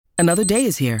Another day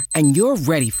is here, and you're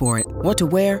ready for it. What to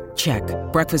wear? Check.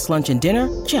 Breakfast, lunch, and dinner?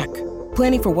 Check.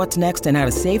 Planning for what's next and how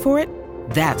to save for it?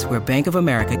 That's where Bank of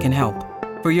America can help.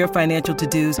 For your financial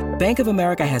to-dos, Bank of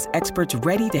America has experts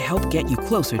ready to help get you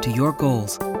closer to your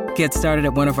goals. Get started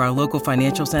at one of our local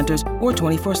financial centers or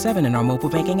 24/7 in our mobile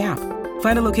banking app.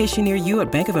 Find a location near you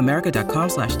at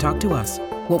bankofamerica.com/talktous.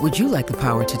 What would you like the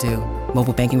power to do?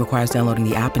 Mobile banking requires downloading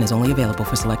the app and is only available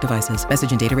for select devices.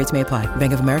 Message and data rates may apply.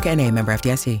 Bank of America N.A., member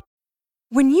FDIC.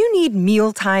 When you need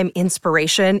mealtime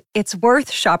inspiration, it's worth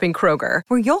shopping Kroger,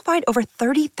 where you'll find over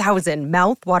 30,000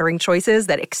 mouth-watering choices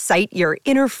that excite your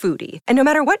inner foodie. And no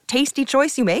matter what tasty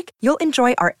choice you make, you'll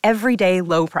enjoy our everyday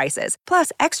low prices,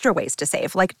 plus extra ways to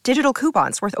save, like digital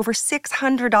coupons worth over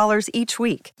 $600 each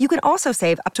week. You can also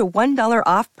save up to $1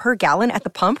 off per gallon at the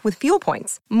pump with fuel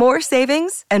points. More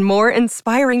savings and more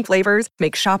inspiring flavors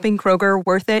make shopping Kroger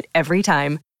worth it every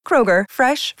time. Kroger,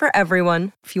 fresh for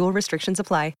everyone. Fuel restrictions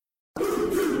apply.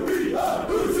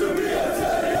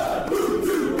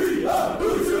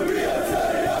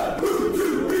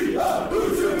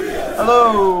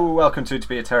 Hello, welcome to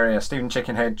Be a Terrier. Stephen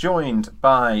Chicken here, joined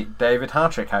by David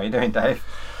Hartrick. How are you doing, Dave?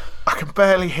 I can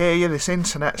barely hear you. This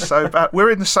internet's so bad.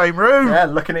 We're in the same room. Yeah,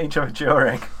 looking at each other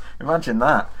during. Imagine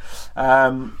that.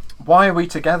 Why are we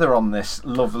together on this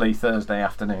lovely Thursday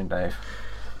afternoon, Dave?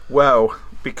 Well,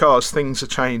 because things are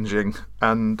changing,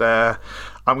 and I'm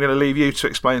going to leave you to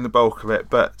explain the bulk of it.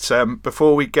 But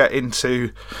before we get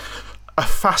into a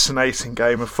fascinating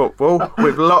game of football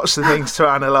with lots of things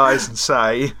to analyse and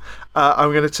say,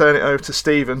 I'm going to turn it over to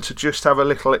Stephen to just have a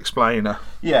little explainer.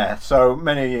 Yeah, so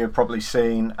many of you have probably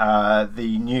seen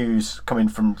the news coming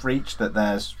from Reach that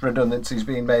there's redundancies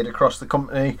being made across the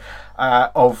company,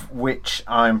 of which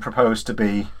I'm proposed to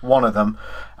be one of them.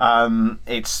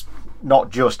 It's not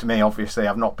just me, obviously.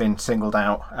 I've not been singled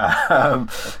out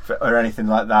or anything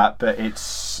like that, but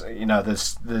it's, you know,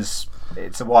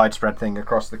 it's a widespread thing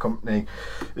across the company.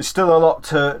 There's still a lot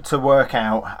to work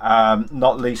out,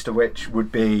 not least of which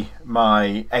would be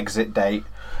my exit date.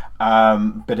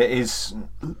 But it is,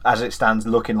 as it stands,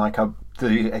 looking like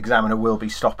the Examiner will be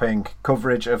stopping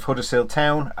coverage of Huddersfield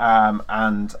Town,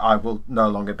 and I will no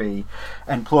longer be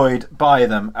employed by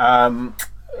them.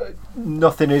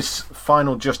 Nothing is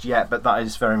final just yet, but that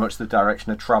is very much the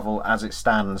direction of travel as it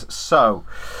stands. So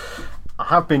I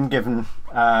have been given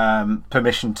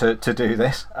permission to do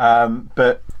this,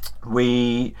 but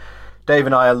Dave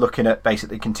and I are looking at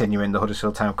basically continuing the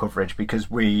Huddersfield Town coverage, because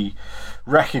we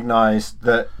recognise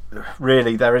that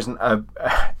really there isn't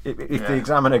if the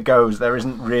Examiner goes, there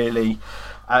isn't really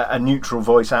a neutral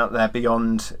voice out there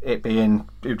beyond it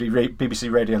would be BBC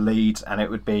Radio Leeds, and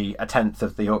it would be a tenth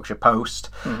of the Yorkshire Post.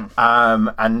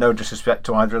 And no disrespect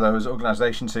to either of those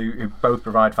organisations who both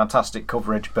provide fantastic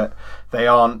coverage, but they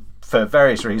aren't, for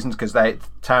various reasons, because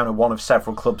Town are one of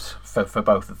several clubs for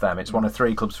both of them. It's one of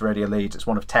 3 clubs for Radio Leeds, it's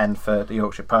one of 10 for the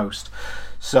Yorkshire Post.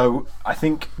 So I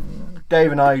think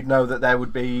Dave and I know that there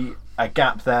would be a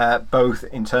gap there, both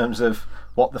in terms of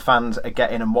what the fans are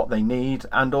getting and what they need,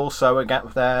 and also a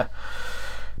gap there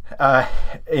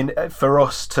for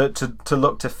us to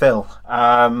look to fill.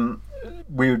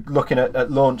 We're looking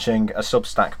at launching a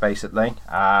Substack, basically.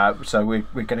 So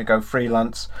we're going to go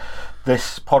freelance.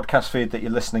 This podcast feed that you're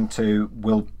listening to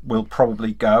will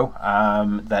probably go,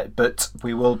 but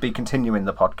we will be continuing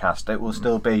the podcast. It will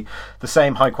still be the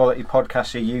same high quality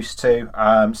podcast you're used to,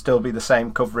 still be the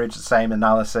same coverage, the same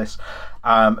analysis,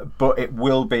 but it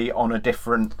will be on a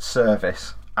different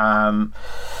service.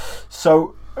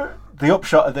 So the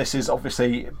upshot of this is,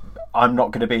 obviously, I'm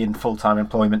not going to be in full-time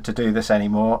employment to do this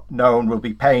anymore. No one will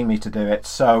be paying me to do it.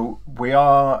 So we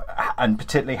are, and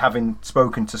particularly having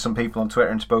spoken to some people on Twitter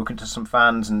and spoken to some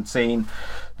fans and seen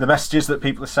the messages that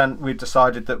people have sent, we've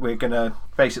decided that we're going to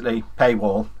basically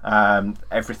paywall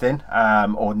everything,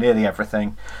 or nearly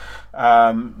everything,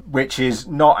 which is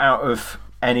not out of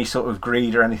any sort of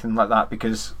greed or anything like that,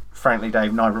 because frankly,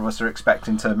 Dave, neither of us are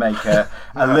expecting to make a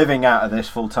living out of this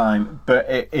full-time, but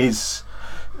it is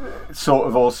sort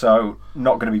of also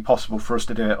not going to be possible for us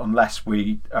to do it unless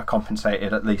we are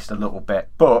compensated at least a little bit.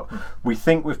 But we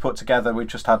think we've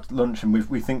just had lunch, and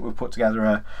we think we've put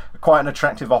together quite an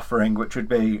attractive offering, which would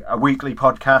be a weekly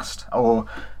podcast, or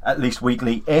at least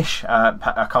weekly-ish.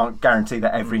 I can't guarantee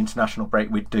that every international break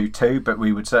we'd do 2, but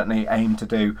we would certainly aim to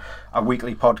do a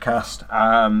weekly podcast,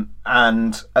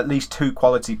 and at least 2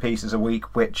 quality pieces a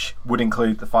week, which would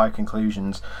include the 5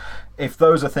 conclusions. If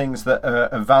those are things that are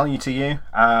of value to you,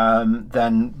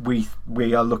 then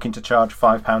we are looking to charge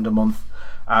 £5 a month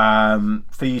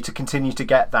for you to continue to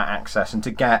get that access and to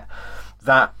get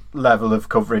that level of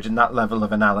coverage and that level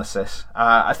of analysis.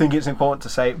 I think it's important to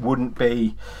say it wouldn't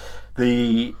be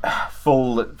the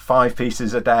full 5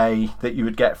 pieces a day that you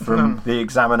would get from the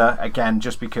Examiner, again,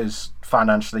 just because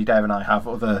financially Dave and I have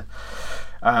other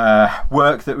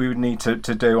work that we would need to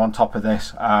do on top of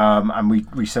this, and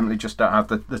we simply just don't have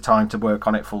the time to work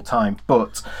on it full time.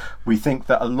 But we think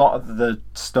that a lot of the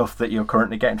stuff that you're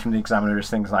currently getting from the Examiner is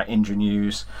things like injury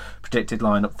news, predicted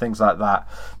lineup, things like that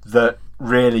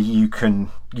really you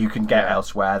can get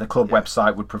elsewhere. The club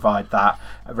website would provide that,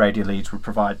 Radio Leeds would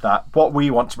provide that. What we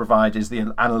want to provide is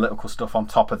the analytical stuff on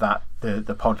top of that,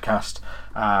 the podcast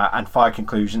and fire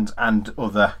conclusions and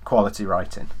other quality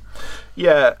writing.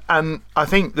 Yeah, and I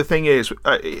think the thing is,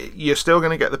 you're still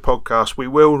going to get the podcast. We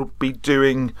will be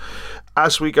doing,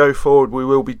 as we go forward, we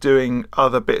will be doing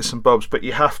other bits and bobs, but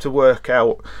you have to work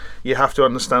out, you have to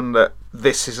understand that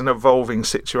this is an evolving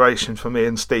situation for me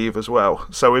and Steve as well.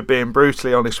 So we're being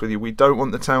brutally honest with you. We don't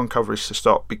want the town coverage to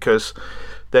stop because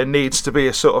there needs to be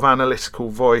a sort of analytical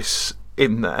voice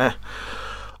in there.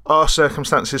 Our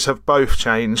circumstances have both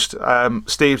changed.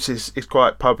 Steve's is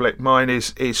quite public. Mine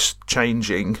is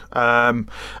changing. And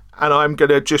I'm going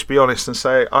to just be honest and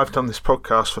say I've done this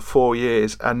podcast for 4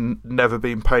 years and never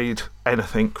been paid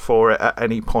anything for it at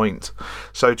any point.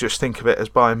 So just think of it as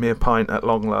buying me a pint at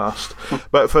long last.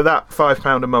 But for that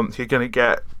 £5 a month, you're going to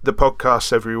get the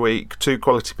podcasts every week, 2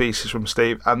 quality pieces from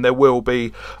Steve, and there will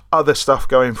be other stuff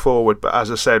going forward. But as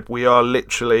I said, we are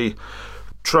literally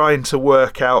trying to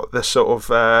work out the sort of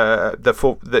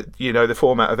the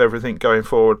format of everything going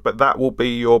forward, but that will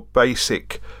be your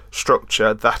basic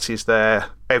structure that is there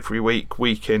every week,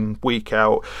 week in, week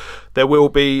out. There will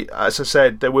be, as I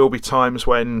said, there will be times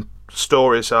when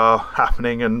stories are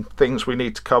happening and things we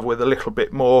need to cover with a little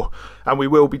bit more, and we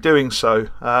will be doing so.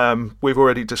 We've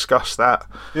already discussed that.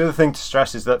 The other thing to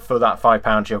stress is that for that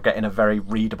 £5 you're getting a very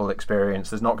readable experience.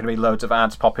 There's not going to be loads of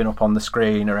ads popping up on the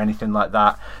screen or anything like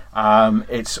that.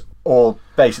 It's all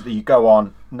basically you go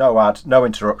on, no ads, no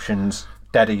interruptions,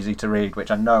 dead easy to read,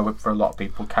 which I know for a lot of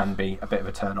people can be a bit of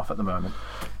a turn off at the moment.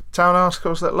 Town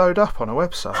articles that load up on a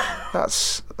website.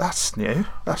 That's new.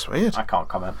 That's weird. I can't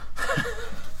comment.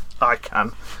 I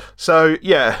can. So,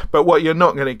 yeah, but what you're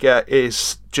not going to get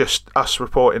is just us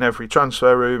reporting every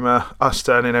transfer rumour, us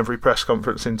turning every press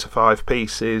conference into 5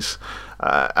 pieces,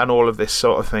 and all of this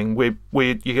sort of thing.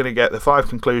 You're going to get the 5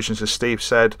 conclusions, as Steve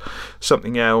said,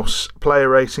 something else, player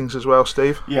ratings as well,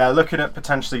 Steve? Yeah, looking at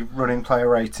potentially running player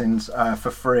ratings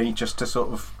for free, just to sort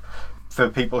of, for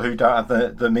people who don't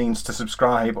have the means to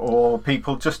subscribe, or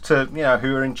people just to,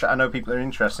 who are I know people are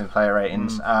interested in player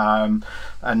ratings,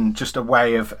 and just a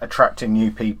way of attracting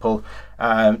new people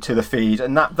to the feed,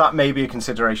 and that may be a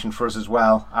consideration for us as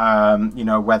well.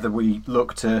 Whether we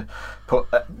look to put,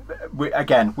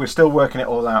 we're still working it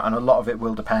all out, and a lot of it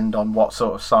will depend on what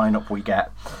sort of sign up we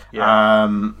get. Yeah.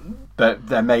 But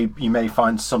you may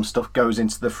find some stuff goes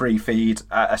into the free feed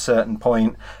at a certain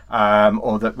point,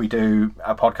 or that we do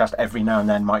a podcast every now and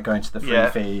then might go into the free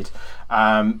feed.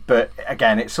 But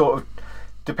again, it sort of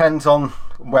depends on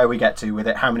where we get to with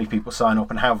it, how many people sign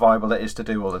up, and how viable it is to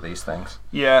do all of these things.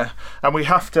 Yeah, and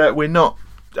we're not,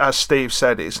 as Steve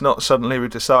said, it's not suddenly we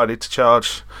decided to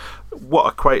charge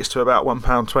what equates to about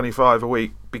 £1.25 a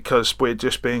week because we're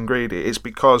just being greedy. It's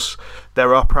because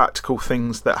there are practical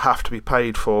things that have to be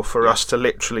paid for us to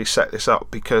literally set this up,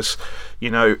 because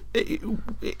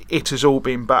it has all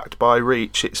been backed by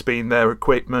Reach. It's been their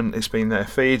equipment, it's been their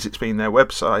feeds, it's been their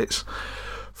websites.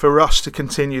 For us to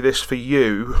continue this for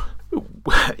you,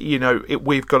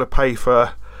 we've got to pay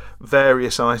for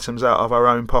various items out of our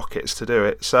own pockets to do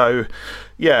it. So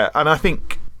yeah, and I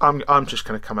think I'm just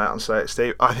going to come out and say it,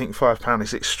 Steve. I think £5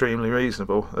 is extremely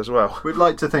reasonable as well. We'd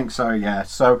like to think so, yeah.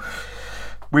 So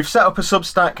we've set up a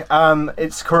Substack.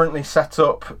 It's currently set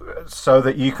up so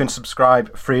that you can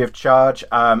subscribe free of charge.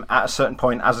 At a certain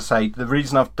point, as I say, the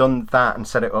reason I've done that and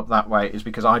set it up that way is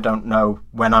because I don't know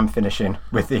when I'm finishing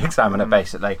with the Examiner,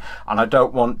 basically, and I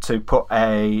don't want to put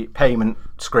a payment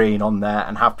screen on there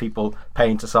and have people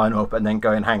paying to sign up and then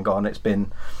going, hang on, it's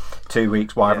been 2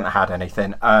 weeks, why haven't I had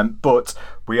anything? But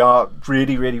we are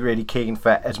really, really, really keen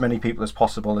for as many people as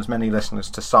possible, as many listeners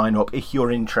to sign up if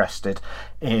you're interested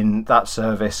in that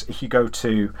service. If you go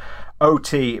to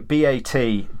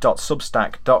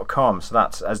otbat.substack.com, so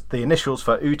that's as the initials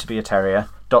for U to be a terrier,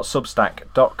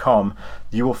 .substack.com,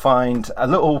 you will find a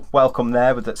little welcome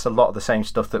there, but that's a lot of the same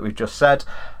stuff that we've just said,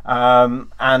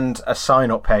 and a sign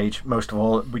up page. Most of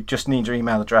all, we just need your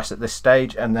email address at this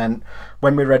stage, and then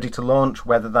when we're ready to launch,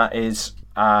 whether that is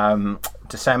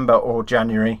December or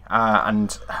January,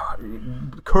 and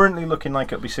currently looking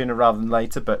like it'll be sooner rather than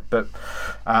later, but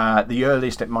the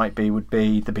earliest it might be would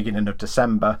be the beginning of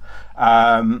December.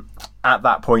 at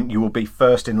that point you will be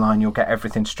first in line. You'll get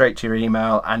everything straight to your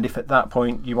email, and if at that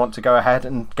point you want to go ahead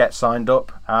and get signed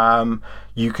up,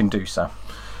 you can do so.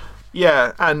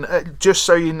 Yeah, and just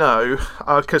so you know,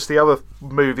 because the other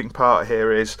moving part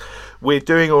here is we're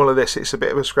doing all of this, it's a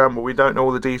bit of a scramble, we don't know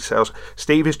all the details.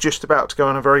 Steve is just about to go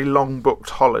on a very long booked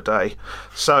holiday,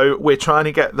 so we're trying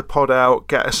to get the pod out,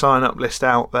 get a sign up list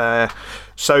out there,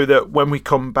 so that when we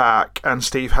come back and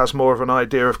Steve has more of an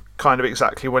idea of kind of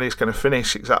exactly when he's going to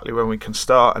finish, exactly when we can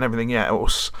start and everything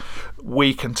else,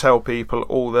 we can tell people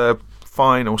all the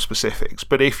final specifics.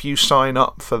 But if you sign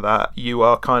up for that, you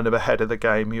are kind of ahead of the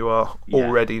game. You are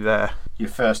already there. You're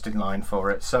first in line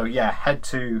for it. So yeah, head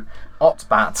to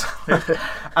Otbat.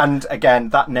 And again,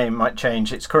 that name might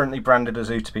change. It's currently branded as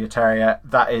Utopia Terrier.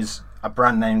 That is a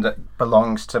brand name that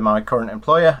belongs to my current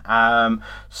employer.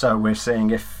 So we're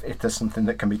seeing if there's something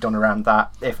that can be done around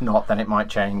that. If not, then it might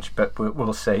change, but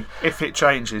we'll see. If it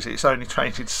changes, it's only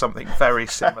changing to something very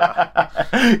similar.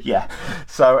 Yeah.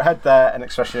 So head there and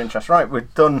express your interest. Right,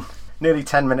 we've done nearly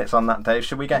 10 minutes on that, Dave.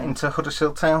 Should we get into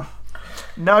Huddersfield Town?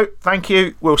 No, thank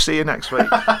you. We'll see you next week.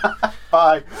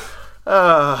 Bye.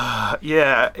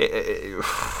 Yeah,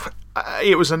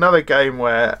 it was another game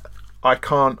where I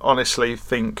can't honestly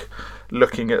think,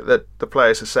 looking at the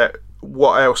players are set,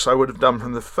 what else I would have done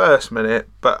from the first minute,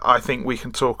 but I think we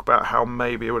can talk about how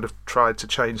maybe I would have tried to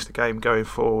change the game going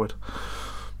forward.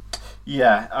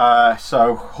 Yeah,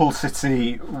 so Hull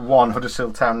City 1,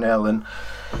 Huddersfield Town 0, and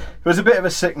it was a bit of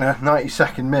a sickener,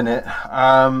 92nd minute.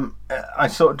 I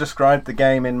sort of described the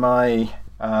game in my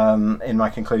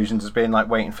conclusions as being like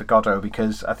waiting for Godot,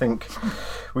 because I think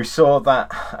we saw Josh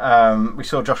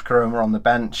Koroma on the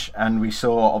bench, and we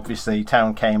saw obviously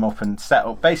Town came up and set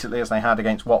up basically as they had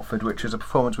against Watford, which was a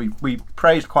performance we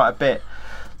praised quite a bit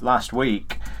last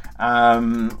week.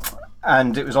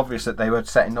 And it was obvious that they were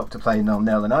setting up to play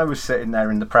 0-0, and I was sitting there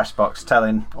in the press box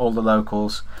telling all the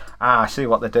locals, I see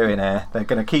what they're doing here. They're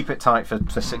going to keep it tight for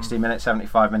 60 minutes,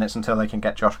 75 minutes until they can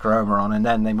get Josh Koroma on, and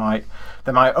then they might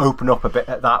open up a bit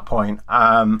at that point.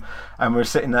 And we're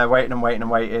sitting there waiting,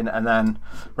 and then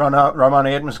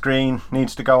Romani Edmonds-Green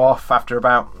needs to go off after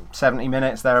about 70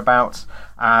 minutes thereabouts,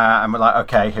 and we're like,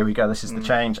 okay, here we go, this is the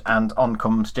change, and on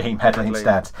comes Jaheim Headley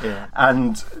instead. Yeah.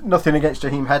 And nothing against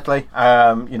Jaheim Headley.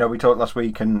 We talked last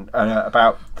week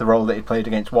about the role that he played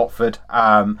against Watford,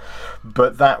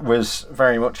 but that was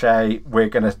very much we're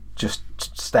going to just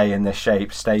stay in this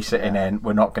shape, stay sitting in.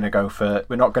 We're not going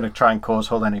to try and cause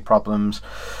Hull any problems.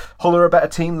 Hull are a better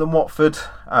team than Watford,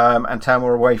 and Town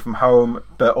were away from home,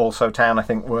 but also Town I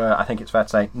think it's fair to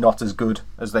say, not as good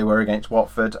as they were against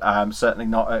Watford. Certainly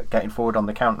not at getting forward on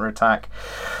the counter attack,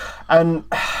 and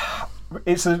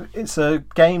it's a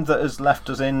game that has left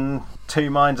us in two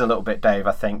minds a little bit, Dave.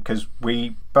 I think because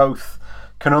we both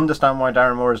can understand why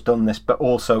Darren Moore has done this, but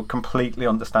also completely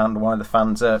understand why the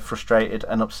fans are frustrated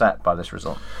and upset by this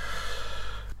result.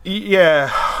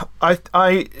 Yeah,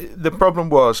 the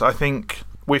problem was, I think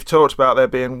we've talked about there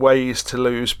being ways to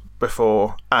lose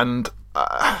before, and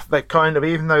they kind of,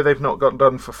 even though they've not got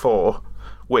done for 4,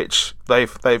 which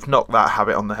they've knocked that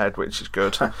habit on the head, which is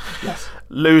good. Yes.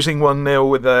 Losing 1-0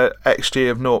 with a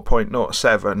XG of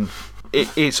 0.07,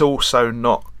 it's also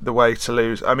not the way to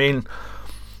lose. I mean,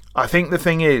 I think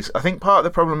part of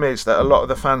the problem is that a lot of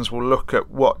the fans will look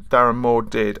at what Darren Moore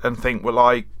did and think, well,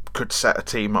 I could set a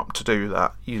team up to do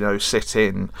that, sit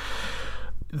in.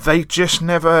 They just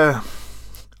never...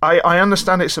 I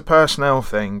understand it's a personnel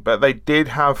thing, but they did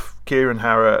have Kieran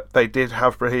Harrott, they did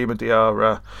have Brahima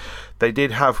Diarra, they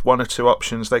did have one or two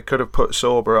options. They could have put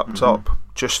Sorba up top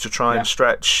just to try and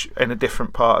stretch in a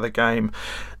different part of the game,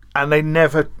 and they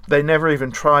never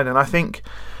even tried. And I think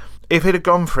if it had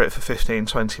gone for it for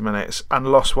 15-20 minutes and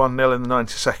lost 1-0 in the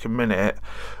 92nd minute,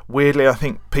 weirdly I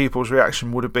think people's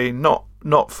reaction would have been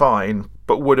not fine,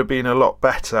 but would have been a lot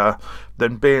better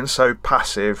than being so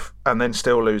passive and then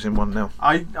still losing 1-0.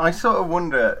 I sort of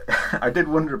wonder, I did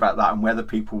wonder about that, and whether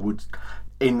people would,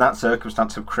 in that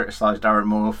circumstance, have criticised Darren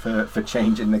Moore for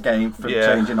changing the game, for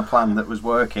changing a plan that was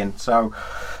working. So,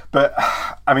 but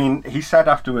I mean, he said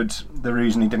afterwards the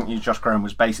reason he didn't use Josh Graham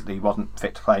was basically he wasn't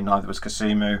fit to play, neither was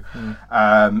Kasumu.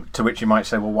 To which you might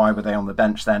say, well, why were they on the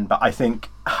bench then? But I think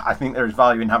there is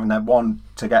value in having them, one,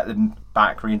 to get them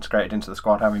back reintegrated into the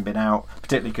squad, having been out,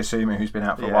 particularly Kasumu, who's been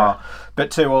out for a while. But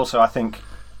two, also, I think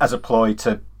as a ploy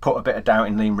to put a bit of doubt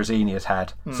in Liam Rosinia's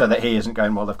head, so that he isn't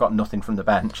going, well, they've got nothing from the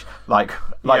bench, like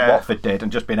Watford did, and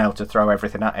just being able to throw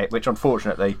everything at it, which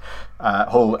unfortunately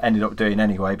Hull ended up doing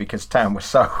anyway, because Town was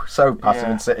so passive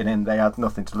and sitting in, they had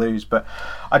nothing to lose. But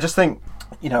I just think,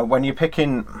 when you're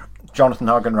picking Jonathan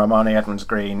Hogg and Romani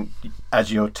Edmonds-Green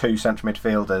as your two central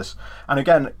midfielders. And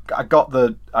again, I got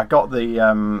the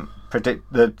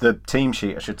team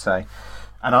sheet, I should say.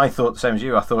 And I thought the same as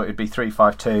you. I thought it'd be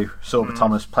 3-5-2, Sorba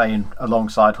Thomas playing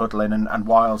alongside Hudlin and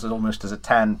Wiles as almost as a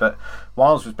 10. But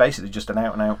Wiles was basically just an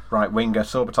out-and-out right winger.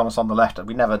 Sorba Thomas on the left.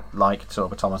 We never liked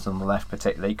Sorba Thomas on the left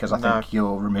particularly because I think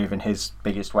you're removing his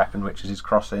biggest weapon, which is his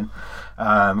crossing,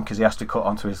 because he has to cut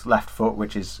onto his left foot,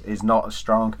 which is not as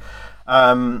strong.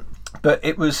 But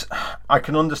it was. I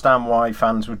can understand why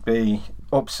fans would be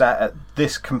upset at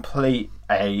this complete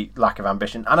lack of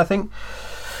ambition, and I think.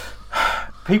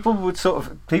 People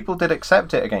did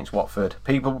accept it against Watford.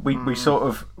 We sort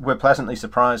of were pleasantly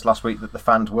surprised last week that the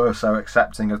fans were so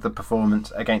accepting of the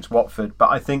performance against Watford. But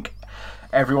I think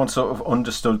everyone sort of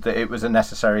understood that it was a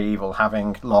necessary evil,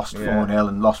 having lost 4-0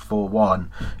 and lost 4-1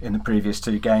 in the previous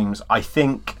two games. I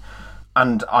think,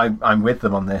 and I'm with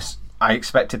them on this, I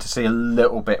expected to see a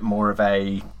little bit more of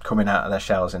a coming out of their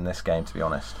shells in this game, to be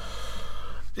honest.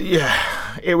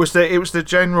 Yeah, it was the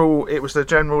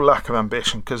general lack of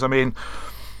ambition, because I mean,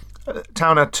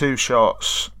 Town had 2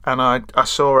 shots, and I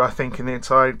think in the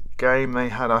entire game they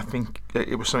had, I think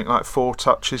it was something like 4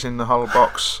 touches in the whole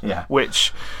box. Yeah.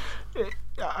 Which,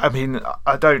 I mean,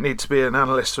 I don't need to be an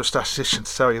analyst or a statistician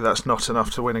to tell you that's not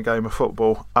enough to win a game of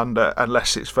football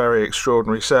unless it's very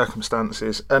extraordinary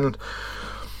circumstances. And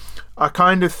I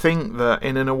kind of think that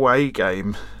in an away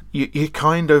game, you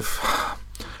kind of.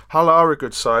 Hull are a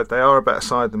good side. They are a better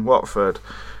side than Watford.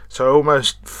 So I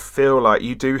almost feel like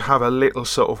you do have a little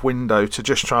sort of window to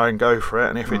just try and go for it.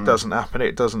 And if it doesn't happen,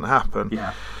 it doesn't happen.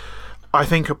 Yeah. I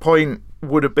think a point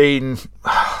would have been...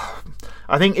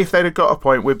 I think if they'd have got a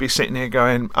point, we'd be sitting here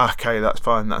going, OK, that's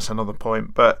fine, that's another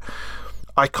point. But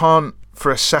I can't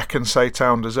for a second say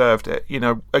Town deserved it. You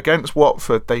know, against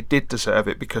Watford, they did deserve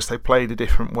it because they played a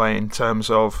different way in terms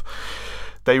of...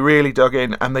 They really dug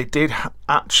in, and they did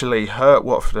actually hurt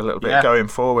Watford a little bit going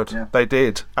forward. Yeah. They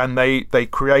did, and they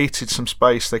created some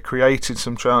space, they created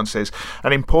some chances,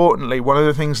 and importantly, one of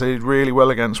the things they did really well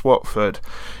against Watford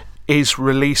is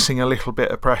releasing a little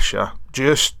bit of pressure,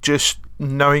 just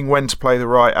knowing when to play the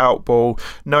right out ball,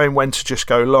 knowing when to just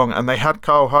go long. And they had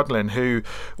Carl Hudlin, who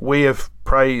we have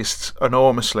praised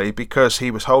enormously because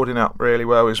he was holding up really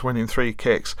well, he was winning 3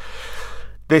 kicks.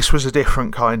 This was a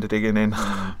different kind of digging in.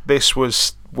 This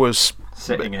was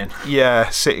sitting in. Yeah,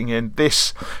 sitting in.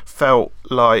 This felt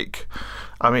like,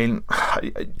 I mean,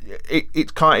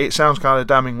 it sounds kind of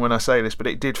damning when I say this, but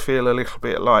it did feel a little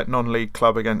bit like non-league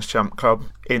club against champ club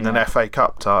in an FA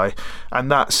Cup tie,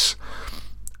 and it's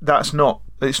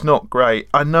not great.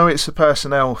 I know it's a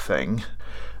personnel thing,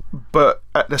 but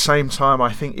at the same time,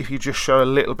 I think if you just show a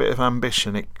little bit of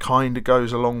ambition, it kind of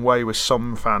goes a long way with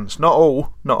some fans. Not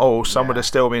all. Some would have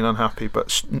still been unhappy,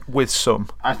 but with some.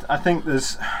 I think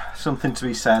there's something to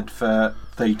be said for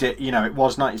it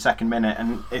was 92nd minute,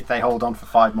 and if they hold on for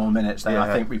 5 more minutes, then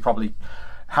I think we probably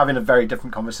having a very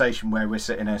different conversation where we're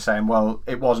sitting here saying, well,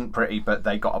 it wasn't pretty, but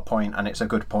they got a point, and it's a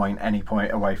good point. Any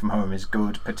point away from home is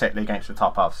good, particularly against the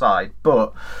top half side.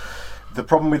 But the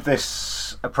problem with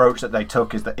this approach that they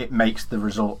took is that it makes the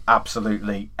result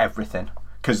absolutely everything,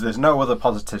 because there's no other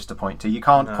positives to point to. You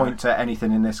can't point to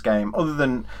anything in this game other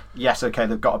than, yes, okay,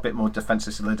 they've got a bit more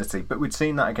defensive solidity, but we'd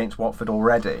seen that against Watford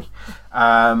already.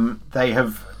 They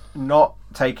have not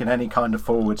taken any kind of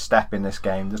forward step in this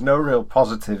game. There's no real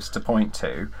positives to point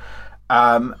to,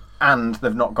 and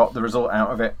they've not got the result out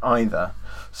of it either.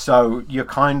 So you're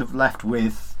kind of left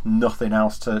with nothing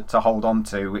else to hold on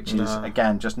to, which is,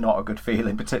 again, just not a good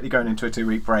feeling, particularly going into a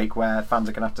 2-week break where fans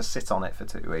are going to have to sit on it for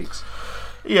 2 weeks.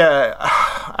 Yeah,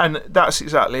 and that's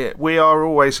exactly it. We are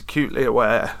always acutely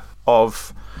aware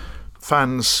of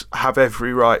fans have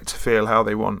every right to feel how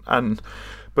they want. And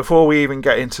before we even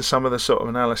get into some of the sort of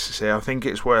analysis here, I think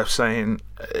it's worth saying,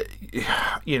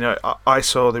 I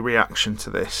saw the reaction to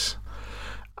this,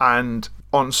 and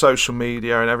on social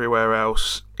media and everywhere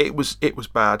else, it was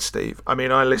bad, Steve. I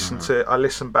mean, I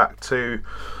listened back to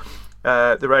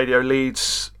the Radio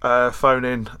Leeds phone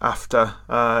in after,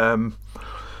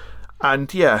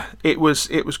 and yeah, it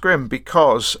was grim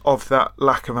because of that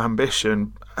lack of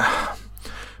ambition.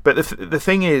 But the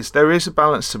thing is, there is a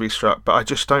balance to be struck, but I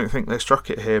just don't think they struck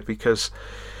it here because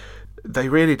they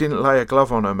really didn't lay a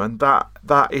glove on them, and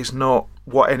that is not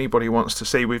what anybody wants to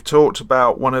see. We've talked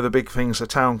about one of the big things the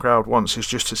Town crowd wants is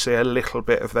just to see a little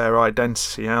bit of their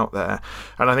identity out there,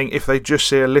 and I think if they just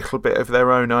see a little bit of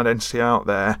their own identity out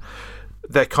there,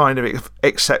 they're kind of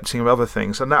accepting of other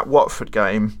things. And that Watford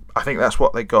game, I think that's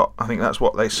what they got. I think that's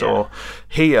what they saw.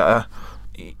 Here,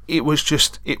 it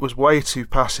was way too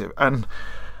passive. And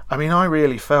I mean, I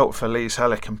really felt for Lee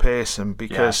Selleck and Pearson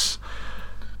because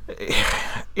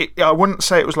I wouldn't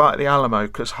say it was like the Alamo,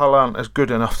 because Hull aren't as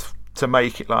good enough to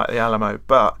make it like the Alamo,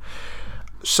 but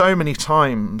so many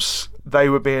times they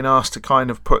were being asked to kind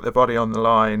of put their body on the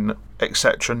line,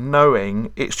 etc.,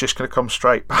 knowing it's just going to come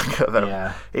straight back at them.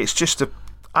 Yeah. It's just a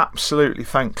absolutely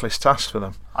thankless task for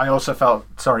them. I also felt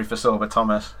sorry for Sorba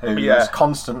Thomas, who was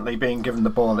constantly being given the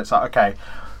ball. It's like, okay,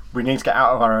 we need to get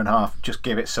out of our own half, just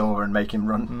give it Sorba and make him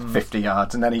run 50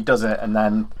 yards. And then he does it, and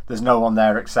then there's no one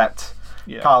there except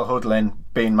Carl Hudlin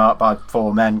being marked by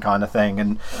 4 men kind of thing.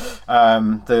 And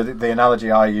the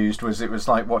analogy I used was, it was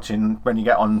like watching, when you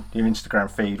get on your Instagram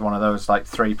feed, one of those like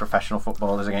 3 professional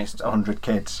footballers against 100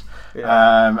 kids.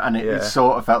 And it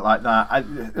sort of felt like that.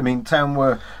 I mean, Town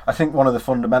were, I think one of the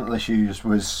fundamental issues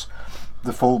was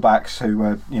the fullbacks, who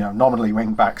were, nominally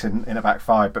wing backs in a back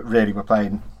 5, but really were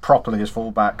playing properly as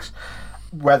fullbacks.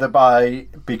 Whether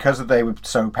because they were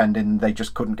so penned in, they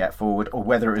just couldn't get forward, or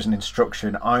whether it was an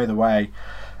instruction, either way,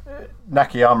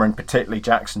 Nakayama and particularly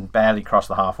Jackson barely crossed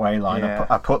the halfway line.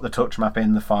 I put the touch map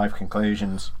in the 5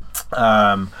 conclusions,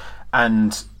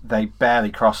 and they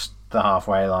barely crossed the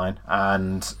halfway line.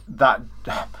 And that,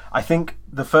 I think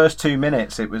the first 2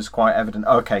 minutes it was quite evident,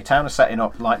 okay, Town are setting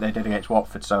up like they did against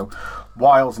Watford, so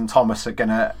Wiles and Thomas are going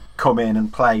to come in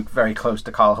and play very close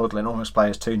to Carl Hudlin, almost play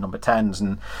as 2 number 10s,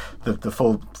 and the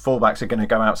fullbacks are going to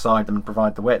go outside them and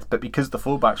provide the width. But because the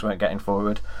fullbacks weren't getting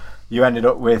forward, you ended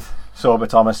up with Sorba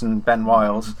Thomas and Ben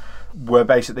Wiles were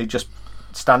basically just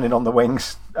standing on the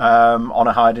wings on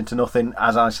a hide into nothing,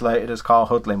 as isolated as Carl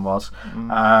Hudlin was.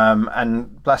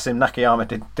 And bless him,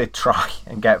 Nakayama did try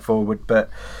and get forward, but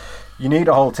you need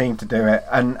a whole team to do it.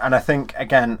 And I think,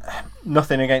 again,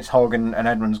 nothing against Hogan and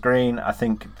Edmonds Green. I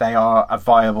think they are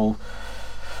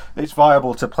it's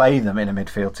viable to play them in a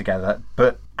midfield together,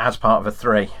 but as part of a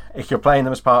 3. If you're playing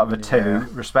them as part of a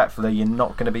 2, respectfully, you're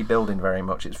not going to be building very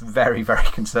much. It's very, very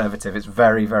conservative. It's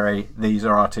very, very, these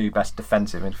are our 2 best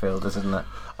defensive midfielders, isn't it?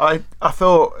 I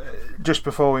thought, just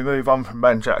before we move on from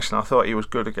Ben Jackson, I thought he was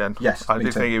good again. Yes, I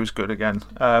did think he was good again.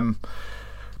 But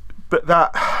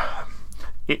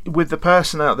with the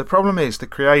personnel, the problem is the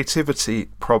creativity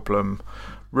problem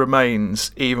remains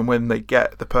even when they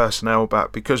get the personnel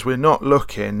back, because we're not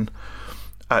looking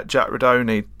at Jack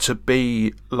Radoni to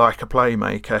be like a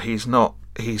playmaker. He's not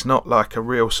like a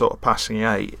real sort of passing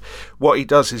 8. What he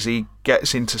does is he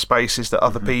gets into spaces that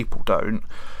other people don't,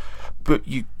 but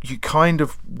you kind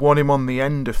of want him on the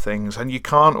end of things, and you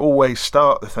can't always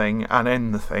start the thing and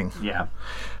end the thing.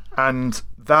 And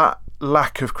that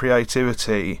lack of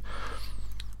creativity,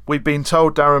 we've been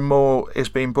told Darren Moore is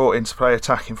being brought in to play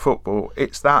attacking football.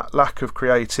 It's that lack of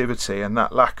creativity and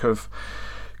that lack of...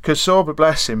 Because Sorba,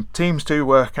 bless him, teams do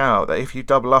work out that if you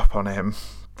double up on him,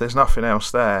 there's nothing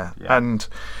else there. And,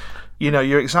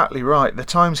 you're exactly right. The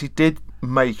times he did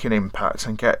make an impact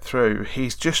and get through,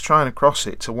 he's just trying to cross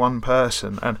it to one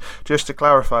person. And just to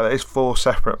clarify, that is 4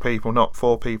 separate people, not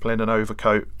 4 people in an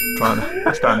overcoat trying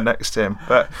to stand next to him.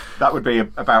 But that would be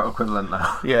about equivalent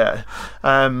now.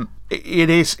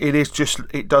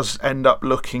 It does end up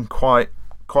looking quite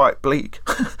bleak,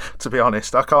 to be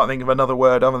honest. I can't think of another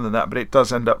word other than that, but it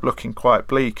does end up looking quite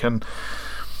bleak. And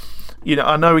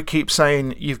I know we keep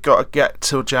saying you've got to get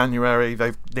till January,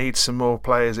 they need some more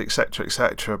players,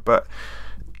 etc., but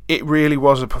it really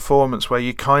was a performance where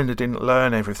you kind of didn't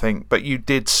learn everything, but you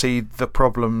did see the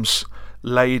problems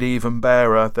laid even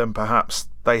barer than perhaps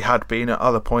they had been at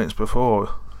other points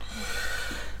before.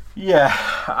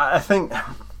 I think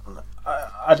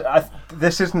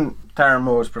this isn't Darren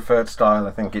Moore's preferred style.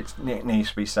 I think it needs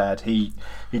to be said. He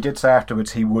did say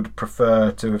afterwards he would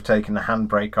prefer to have taken the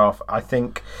handbrake off. I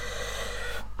think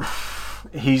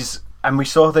and we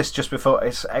saw this just before.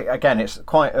 It's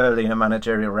quite early in a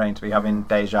managerial reign to be having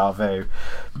deja vu,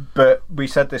 but we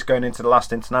said this going into the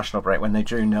last international break when they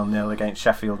drew 0-0 against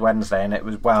Sheffield Wednesday, and it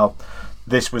was,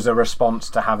 this was a response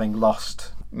to having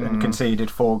lost and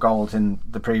conceded 4 goals in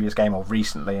the previous game, or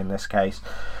recently in this case.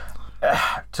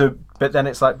 But then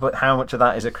it's like, but how much of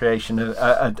that is a creation,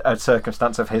 a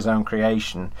circumstance of his own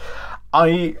creation?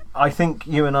 I think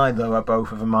you and I, though, are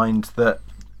both of a mind that,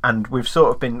 and we've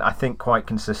sort of been, I think, quite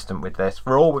consistent with this.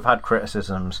 For all we've had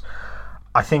criticisms,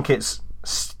 I think it's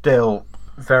still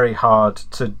very hard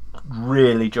to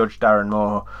really judge Darren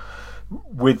Moore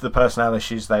with the personnel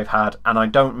issues they've had. And I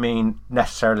don't mean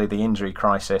necessarily the injury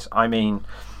crisis. I mean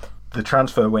the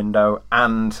transfer window,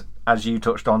 and as you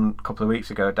touched on a couple of weeks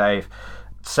ago, Dave,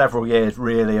 several years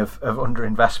really of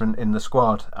underinvestment in the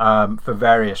squad for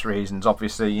various reasons.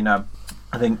 Obviously, I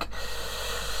think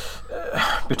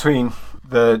between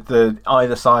the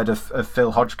either side of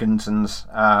Phil Hodgkinson's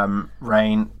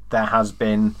reign, there has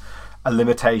been a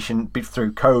limitation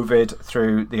through COVID,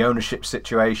 through the ownership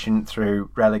situation,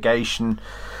 through relegation,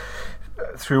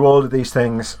 through all of these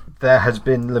things. There has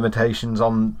been limitations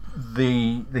on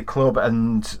the club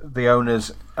and the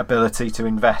owner's ability to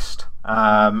invest,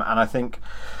 and I think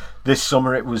this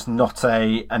summer it was not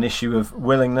an issue of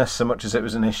willingness so much as it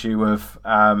was an issue of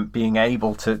being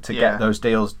able to get those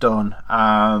deals done,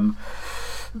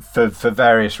 for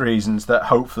various reasons that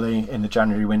hopefully in the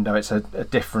January window it's a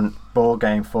different ball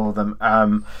game for them.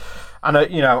 And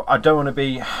I don't want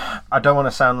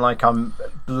to sound like I'm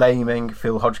blaming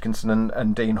Phil Hodgkinson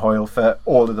and Dean Hoyle for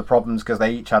all of the problems, because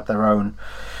they each had their own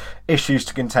issues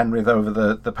to contend with over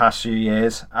the past few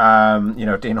years.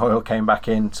 Dean Hoyle came back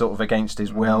in sort of against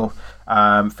his will.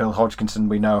 Phil Hodgkinson,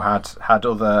 we know, had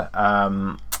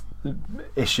other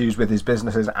issues with his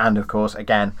businesses, and of course,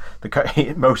 again,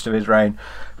 most of his reign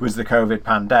was the COVID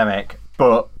pandemic.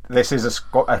 But this is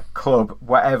a club,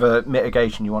 whatever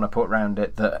mitigation you want to put around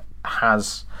it, that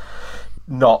has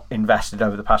not invested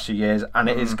over the past few years, and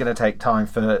it is going to take time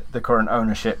for the current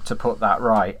ownership to put that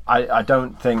right. I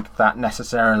don't think that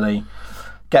necessarily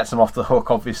gets them off the hook,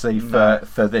 obviously,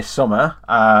 for this summer,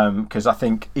 because I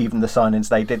think even the signings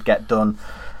they did get done,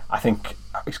 I think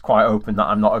it's quite open that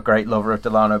I'm not a great lover of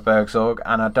Delano Bergsorg,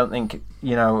 and I don't think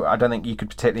you could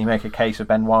particularly make a case for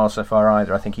Ben Wild so far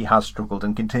either. I think he has struggled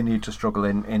and continued to struggle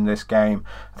in this game.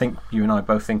 I think you and I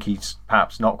both think he's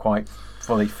perhaps not quite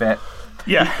fully fit.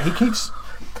 Yeah, he keeps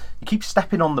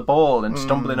stepping on the ball and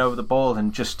stumbling over the ball,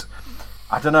 and just,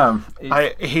 I don't know.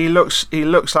 He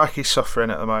looks like he's suffering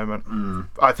at the moment.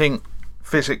 I think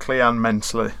physically and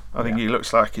mentally, I think he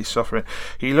looks like he's suffering.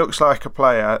 He looks like a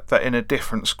player that in a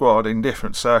different squad, in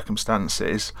different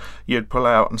circumstances, you'd pull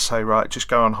out and say, right, just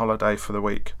go on holiday for the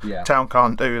week. Yeah. Town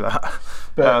can't do that.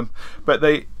 But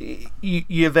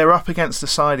they're up against the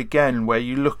side again where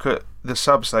you look at the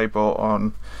subs they brought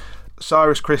on.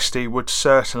 Cyrus Christie would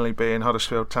certainly be in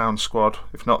Huddersfield Town squad,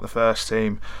 if not the first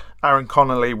team. Aaron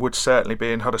Connolly would certainly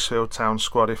be in Huddersfield Town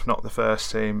squad, if not the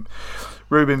first team.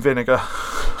 Ruben Vinegar,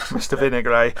 Mr.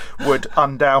 Vinegre, would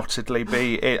undoubtedly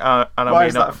be. Why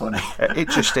is that funny? It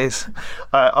just is.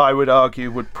 I would argue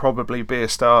would probably be a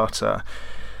starter.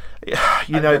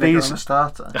 These a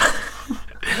starter.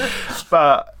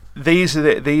 But these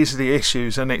are the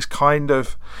issues, and it's kind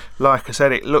of like I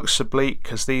said, it looks so bleak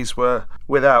because these were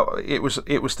it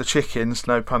was the chickens,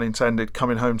 no pun intended,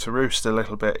 coming home to roost a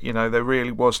little bit. There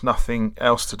really was nothing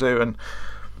else to do, and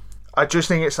I just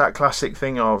think it's that classic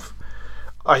thing of,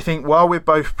 I think while we're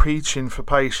both preaching for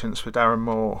patience for Darren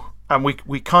Moore, and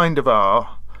we kind of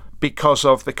are, because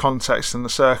of the context and the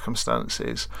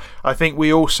circumstances, I think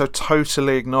we also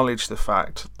totally acknowledge the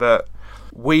fact that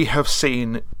we have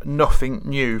seen nothing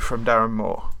new from Darren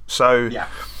Moore. So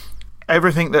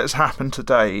everything that's happened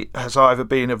today has either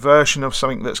been a version of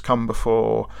something that's come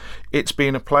before, it's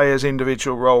been a player's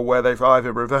individual role where they've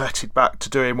either reverted back to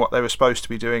doing what they were supposed to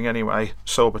be doing anyway,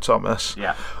 Sorba Thomas,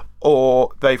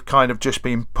 or they've kind of just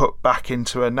been put back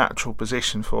into a natural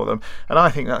position for them. And I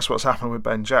think that's what's happened with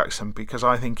Ben Jackson, because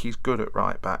I think he's good at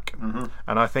right back.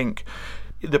 And I think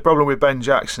the problem with Ben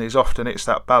Jackson is often it's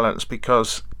that balance,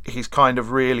 because he's kind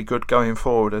of really good going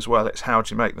forward as well. It's how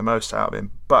do you make the most out of him,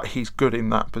 but he's good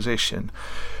in that position.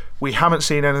 We haven't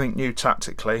seen anything new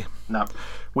tactically. No.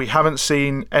 We haven't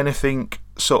seen anything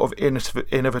sort of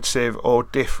innovative or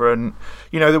different.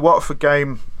 The Watford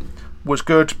game was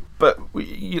good, but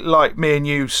like me and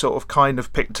you sort of kind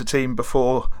of picked a team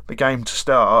before the game to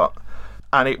start,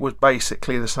 and it was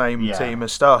basically the same team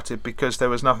as started because there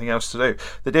was nothing else to do.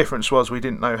 The difference was we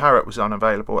didn't know Harrott was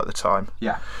unavailable at the time.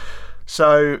 Yeah.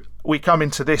 So we come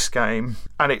into this game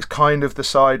and it's kind of the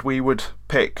side we would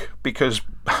pick because,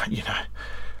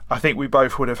 I think we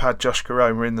both would have had Josh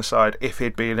Koroma in the side if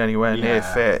he'd been anywhere near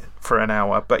fit for an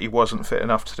hour, but he wasn't fit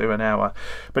enough to do an hour.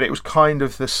 But it was kind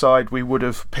of the side we would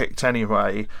have picked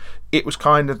anyway. It was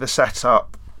kind of the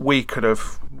setup we could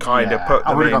have kind of put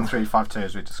them in. I would have gone 3-5-2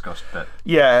 as we discussed, but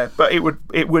but it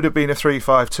would have been a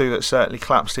 3-5-2 that certainly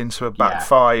collapsed into a back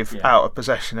five out of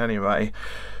possession anyway.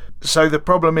 So the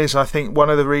problem is, I think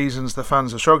one of the reasons the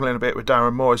fans are struggling a bit with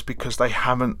Darren Moore is because they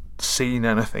haven't seen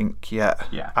anything yet.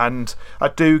 Yeah. And I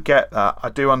do get that. I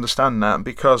do understand that,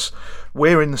 because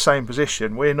we're in the same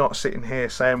position. We're not sitting here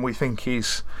saying we think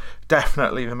he's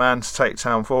definitely the man to take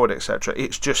Town forward, etc.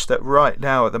 It's just that right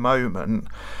now at the moment,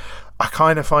 I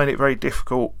kind of find it very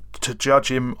difficult to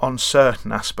judge him on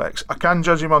certain aspects. I can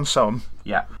judge him on some.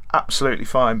 Yeah. Absolutely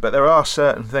fine. But there are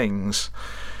certain things.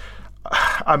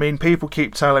 I mean, people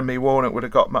keep telling me Warnock would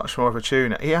have got much more of a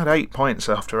tune. He had 8 points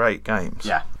after 8 games.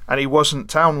 Yeah. and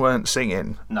Town weren't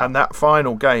singing. No. And that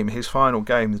final game,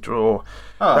 the draw,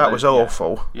 that was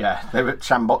awful. Yeah, they were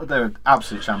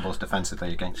absolute shambles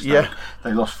defensively against Stoke. Yeah.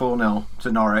 They lost 4-0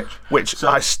 to Norwich. Which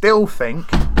I still think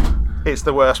is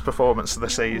the worst performance of the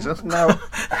season. No,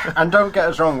 and don't get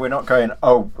us wrong, we're not going,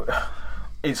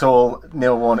 it's all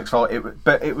Neil Warnock's fault.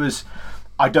 But it was,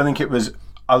 I don't think it was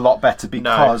a lot better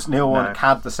because Neil Warnock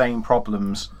had the same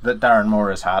problems that Darren Moore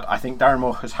has had. I think Darren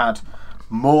Moore has had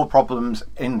more problems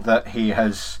in that he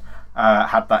has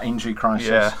had that injury crisis.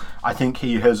 Yeah. I think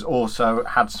he has also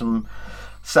had some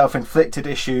self-inflicted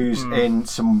issues in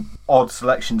some odd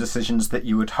selection decisions that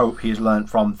you would hope he has learnt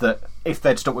from. That if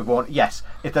they'd stuck with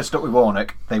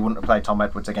Warnock, they wouldn't have played Tom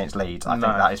Edwards against Leeds. I think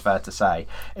that is fair to say.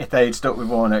 If they'd stuck with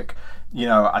Warnock,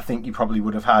 I think you probably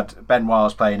would have had Ben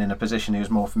Wiles playing in a position he was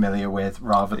more familiar with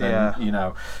rather than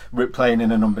playing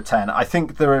in a number 10. I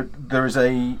think there is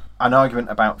an argument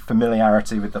about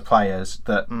familiarity with the players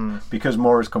that because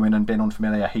Moore has come in and been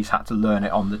unfamiliar, he's had to learn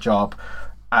it on the job,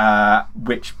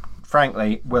 which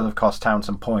frankly will have cost Town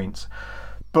some points.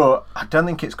 But I don't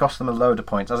think it's cost them a load of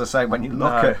points. As I say, when you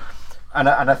look at and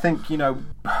I think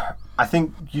I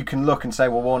think you can look and say,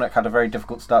 well, Warnock had a very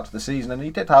difficult start to the season, and he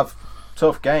did have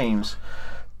tough games,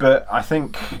 but I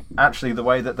think actually the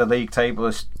way that the league table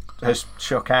has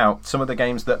shook out, some of the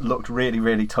games that looked really,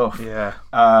 really tough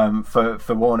for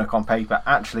Warnock on paper,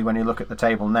 actually when you look at the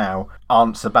table now,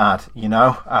 aren't so bad.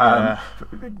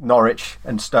 Norwich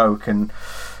and Stoke and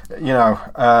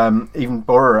even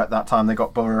Borough at that time, they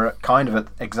got Borough kind of at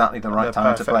exactly the right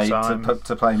time to play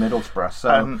Middlesbrough.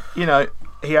 So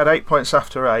he had 8 points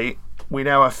after 8. We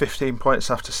now have 15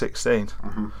 points after 16.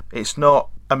 It's not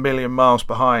a million miles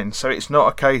behind, so it's not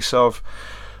a case of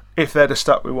if they'd have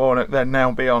stuck with Warnock, they'd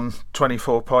now be on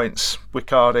 24 points with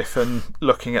Cardiff and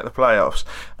looking at the playoffs.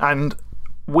 And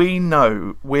we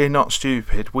know, we're not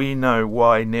stupid, we know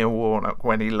why Neil Warnock,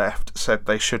 when he left, said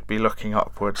they should be looking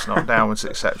upwards, not downwards,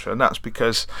 etc. And that's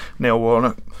because Neil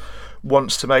Warnock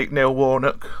wants to make Neil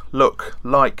Warnock look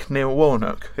like Neil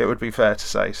Warnock, it would be fair to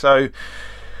say. So,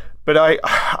 but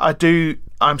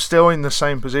I'm still in the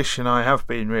same position I have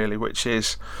been, really, which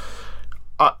is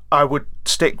I would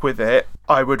stick with it.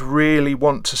 I would really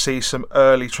want to see some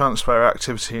early transfer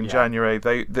activity in January.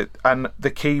 And the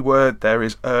key word there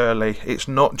is early. It's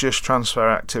not just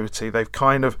transfer activity. They've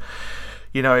kind of,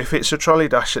 if it's a trolley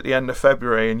dash at the end of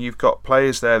February and you've got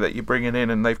players there that you're bringing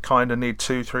in and they've kind of need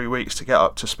 2-3 weeks to get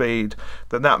up to speed,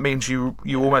 then that means you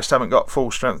almost haven't got full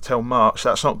strength till March.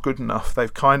 That's not good enough.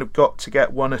 They've kind of got to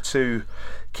get 1 or 2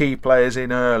 key players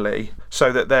in early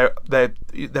so that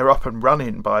they're up and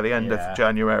running by the end of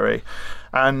January.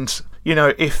 And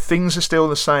if things are still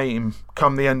the same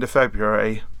come the end of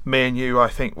February, me and you, I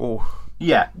think, will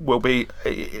be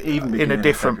even in a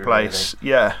different place.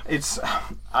 Really. Yeah,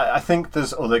 I think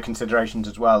there's other considerations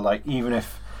as well. Like, even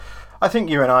if I think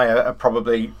you and I are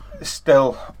probably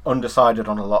still undecided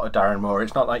on a lot of Darren Moore.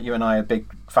 It's not like you and I are big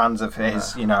fans of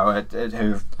his.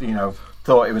 Who've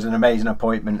thought it was an amazing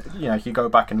appointment. If you go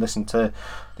back and listen to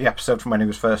the episode from when he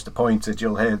was first appointed,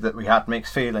 you'll hear that we had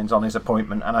mixed feelings on his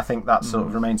appointment, and I think that sort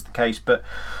of remains the case. But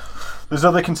there's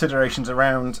other considerations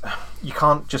around. You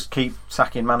can't just keep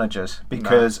sacking managers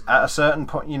because at a certain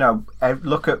point,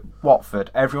 look at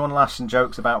Watford. Everyone laughs and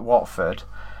jokes about Watford,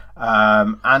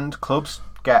 and clubs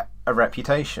get a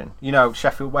reputation.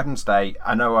 Sheffield Wednesday,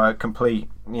 I know, are complete,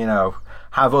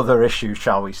 have other issues,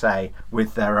 shall we say,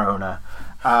 with their owner.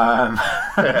 Trying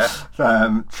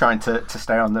to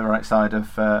stay on the right side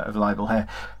of libel here,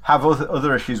 have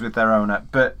other issues with their owner,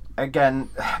 but again,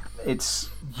 it's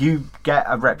you get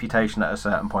a reputation at a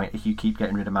certain point if you keep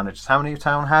getting rid of managers. How many have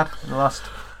Town had in the last?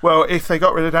 Well, if they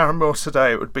got rid of Darren Moore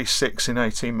today, it would be 6 in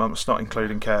 18 months, not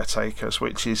including caretakers,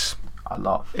 which is a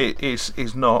lot. It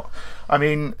is not. I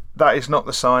mean, that is not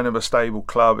the sign of a stable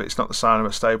club. It's not the sign of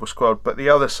a stable squad. But the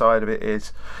other side of it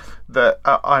is that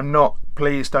I'm not.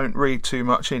 Please don't read too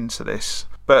much into this.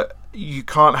 But you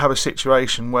can't have a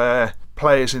situation where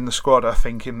players in the squad are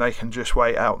thinking they can just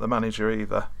wait out the manager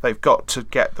either. They've got to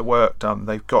get the work done.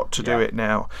 They've got to do it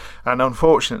now. And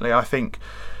unfortunately, I think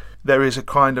there is a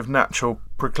kind of natural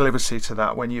proclivity to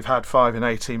that when you've had 5 in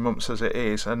 18 months as it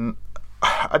is. And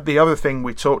the other thing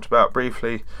we talked about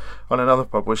briefly on another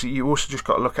pod was you also just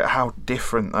got to look at how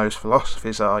different those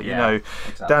philosophies are.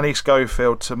 Exactly. Danny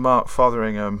Schofield to Mark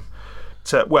Fotheringham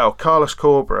to Carlos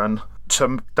Corberán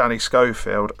to Danny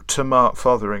Schofield to Mark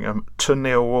Fotheringham to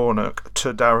Neil Warnock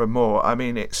to Darren Moore. I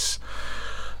mean, it's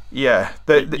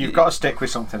you've got to stick with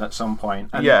something at some point.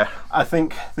 And I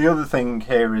think the other thing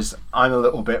here is I'm a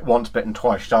little bit once bitten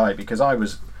twice shy because I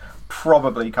was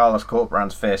probably Carlos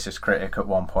Corberán's fiercest critic at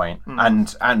one point,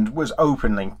 and was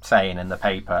openly saying in the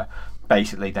paper,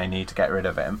 basically they need to get rid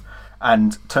of him.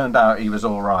 And turned out he was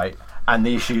all right, and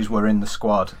the issues were in the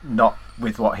squad, not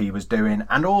with what he was doing.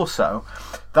 And also,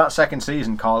 that second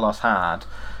season Carlos had,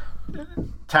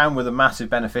 Town were the massive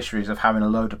beneficiaries of having a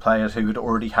load of players who had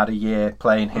already had a year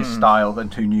playing his style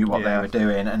and who knew what they were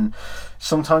doing. And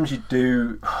sometimes you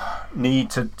do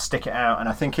need to stick it out. And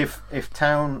I think if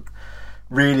Town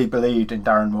really believed in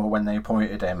Darren Moore when they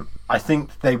appointed him, I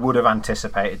think they would have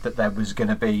anticipated that there was going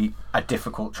to be a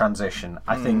difficult transition.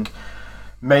 I think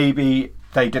maybe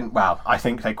they didn't, well, I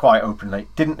think they quite openly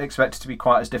didn't expect it to be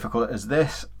quite as difficult as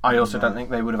this. I also don't think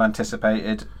they would have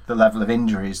anticipated the level of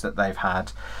injuries that they've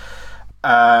had.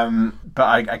 But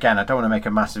I don't want to make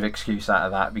a massive excuse out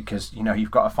of that, because, you know,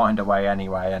 you've got to find a way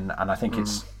anyway. And I think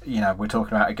it's, you know, we're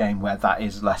talking about a game where that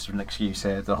is less of an excuse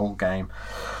here, the whole game.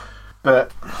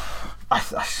 But I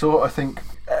sort of think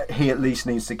he at least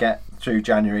needs to get through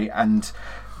January and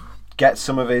get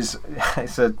some of his,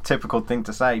 it's a typical thing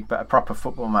to say, but a proper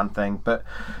football man thing, but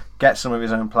get some of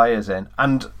his own players in.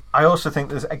 And I also think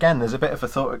there's a bit of a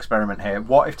thought experiment here.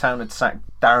 What if Town had sacked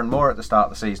Darren Moore at the start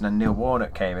of the season and Neil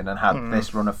Warnock came in and had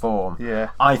this run of form?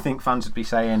 Yeah. I think fans would be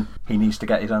saying he needs to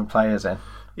get his own players in.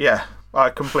 Yeah,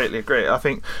 I completely agree. I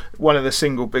think one of the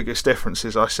single biggest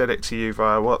differences, I said it to you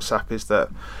via WhatsApp, is that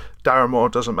Darren Moore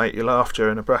doesn't make you laugh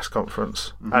during a press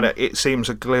conference. And it seems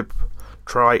a glib,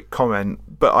 trite comment,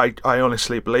 but I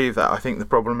honestly believe that. I think the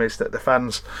problem is that the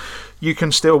fans, you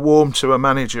can still warm to a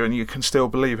manager and you can still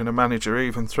believe in a manager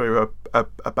even through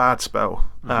a bad spell.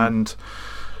 And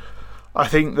I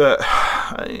think that,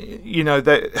 you know,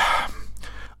 that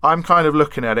I'm kind of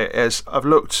looking at it as, I've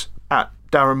looked at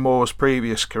Darren Moore's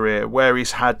previous career where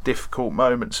he's had difficult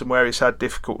moments and where he's had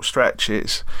difficult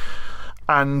stretches,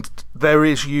 and there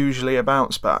is usually a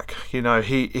bounce back. You know,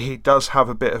 he does have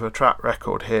a bit of a track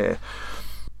record here.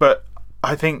 But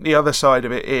I think the other side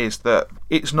of it is that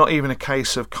it's not even a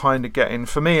case of kind of getting,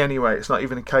 for me anyway, it's not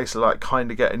even a case of like kind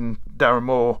of getting Darren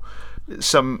Moore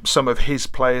some of his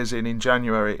players in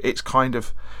January. It's kind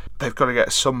of, they've got to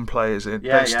get some players in.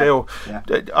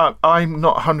 I'm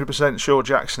not 100% sure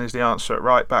Jackson is the answer at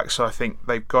right back, so I think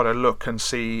they've got to look and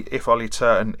see if Ollie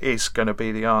Turton is going to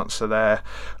be the answer there.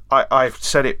 I've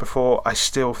said it before, I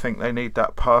still think they need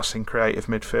that passing creative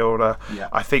midfielder.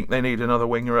 I think they need another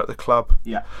winger at the club.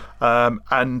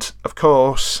 And of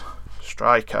course,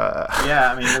 striker.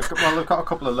 I mean, they've got a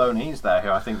couple of loanees there who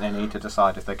I think they need to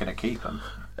decide if they're going to keep them.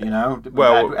 You know,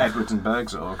 Edwards and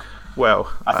Bergzorg.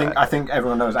 Well, I think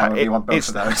everyone knows how you want both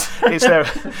of those.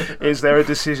 Is there a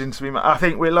decision to be made? I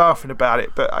think we're laughing about it,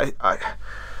 but I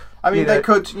mean, they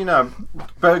could, you know,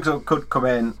 Bergzorg could come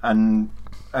in and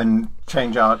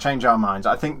change our minds.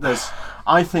 I think you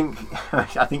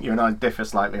and I differ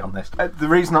slightly on this. The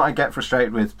reason that I get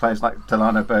frustrated with players like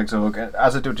Delano, Bergzorg,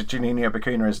 as I do to Juninho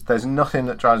Bacuna, is there's nothing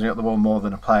that drives me up the wall more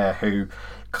than a player who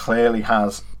clearly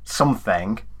has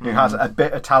something, who has a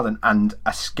bit of talent and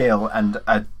a skill and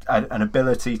an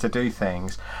ability to do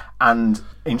things, and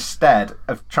instead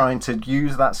of trying to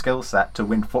use that skill set to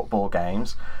win football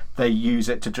games, they use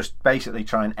it to just basically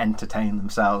try and entertain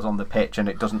themselves on the pitch, and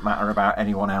it doesn't matter about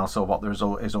anyone else or what the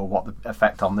result is or what the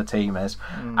effect on the team is.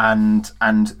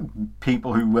 And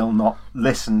people who will not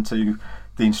listen to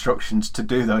the instructions to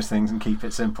do those things and keep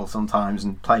it simple sometimes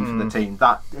and play for the team,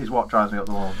 that is what drives me up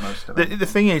the wall most of it. The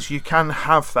thing is, you can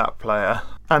have that player.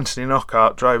 Anthony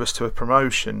Knockaert drove us to a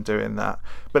promotion doing that,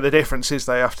 but the difference is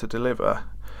they have to deliver.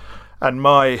 And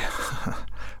my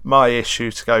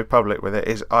issue, to go public with it,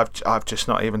 is I've just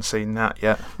not even seen that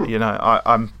yet. You know,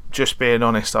 I'm just being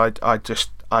honest. I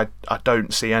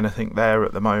don't see anything there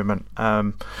at the moment.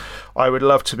 I would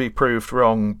love to be proved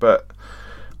wrong, but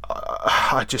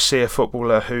I just see a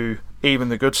footballer who, even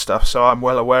the good stuff, so I'm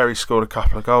well aware he scored a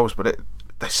couple of goals, but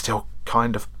they still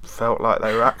kind of felt like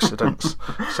they were accidents.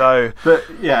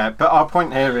 But our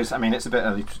point here is, I mean, it's a bit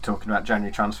early to talking about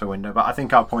January transfer window, but I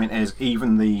think our point is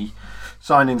even the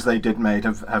signings they did made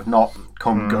have not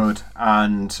come good,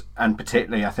 and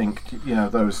particularly I think, you know,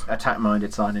 those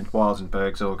attack-minded signings, Wiles and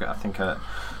Bergzorg, I think are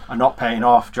not paying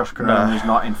off. Josh Corona is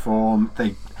not in form.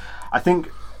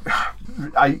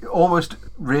 I almost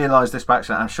realised this by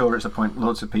accident. I'm sure it's a point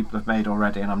lots of people have made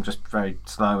already, and I'm just very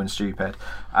slow and stupid.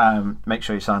 Make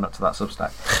sure you sign up to that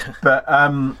Substack. But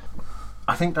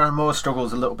I think Darren Moore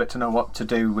struggles a little bit to know what to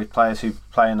do with players who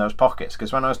play in those pockets,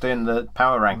 because when I was doing the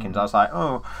power rankings, I was like,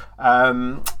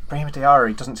 Brahima Diarra,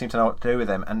 he doesn't seem to know what to do with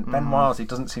him, and Ben Wiles, he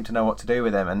doesn't seem to know what to do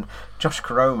with him, and Josh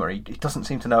Koroma, he doesn't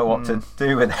seem to know what to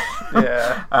do with him.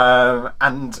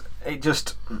 And it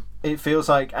just, it feels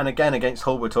like, and again against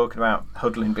Hull, we're talking about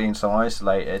Hudlin being so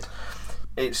isolated.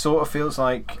 It sort of feels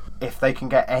like if they can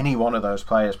get any one of those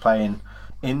players playing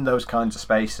in those kinds of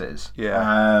spaces,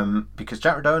 because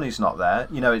Jack Rodoni's not there.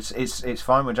 You know, it's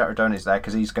fine when Jack Rodoni's there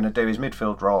because he's going to do his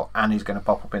midfield role and he's going to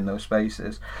pop up in those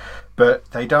spaces.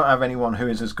 But they don't have anyone who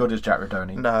is as good as Jack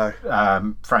Rodoni.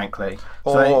 No, frankly,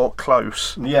 or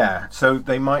close. Yeah, so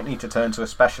they might need to turn to a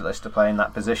specialist to play in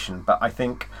that position. But I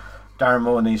think Darren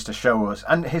Moore needs to show us.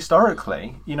 And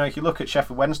historically, you know, if you look at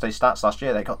Sheffield Wednesday's stats last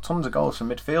year, they got tons of goals from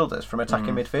midfielders, from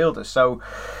attacking midfielders. So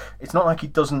it's not like he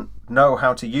doesn't know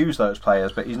how to use those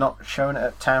players, but he's not shown it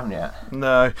at Town yet.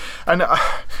 No, and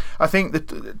I think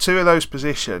that two of those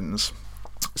positions,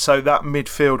 so that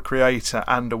midfield creator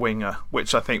and a winger,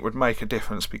 which I think would make a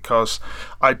difference, because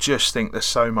I just think there's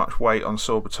so much weight on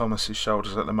Sorba Thomas's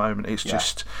shoulders at the moment. It's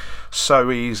just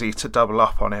so easy to double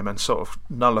up on him and sort of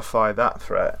nullify that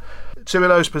threat. Two of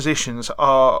those positions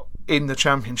are in the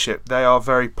Championship. They are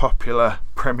very popular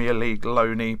Premier League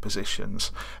loanee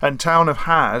positions, and Town have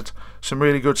had some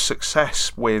really good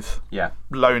success with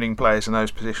loaning players in those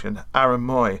positions. Aaron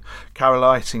Moy, Carol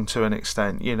Eiting to an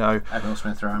extent, you know.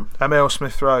 Emile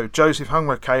Smith-Rowe. Joseph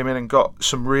Hungler came in and got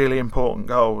some really important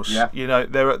goals. Yeah. You know,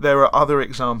 there are other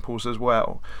examples as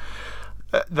well.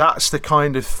 That's the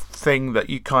kind of thing that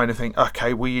you kind of think,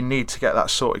 okay, well, you need to get that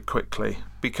sorted quickly,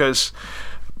 because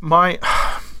my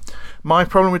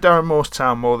problem with Darren Moore's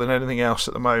Town more than anything else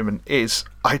at the moment is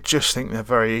I just think they're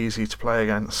very easy to play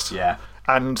against. Yeah.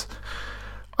 And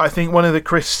I think one of the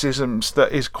criticisms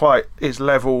that is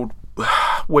levelled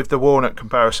with the Warnock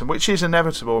comparison, which is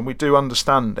inevitable and we do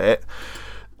understand it,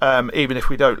 even if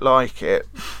we don't like it,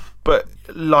 but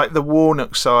like the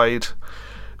Warnock side,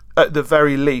 at the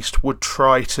very least, would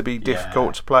try to be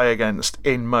difficult to play against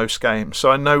in most games.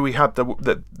 So I know we had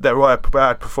there were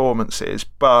bad performances,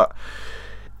 but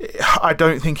I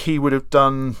don't think he would have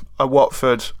done a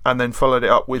Watford and then followed it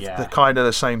up with the kind of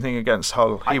the same thing against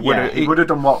Hull. He would have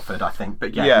done Watford, I think,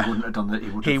 but he wouldn't have done that.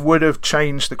 He would have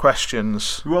changed the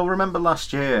questions. Well, remember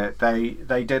last year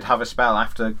they did have a spell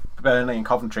after Burnley and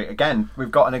Coventry. Again,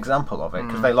 we've got an example of it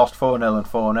because they lost 4-0 and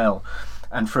 4-0.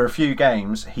 And for a few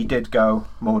games, he did go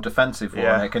more defensive,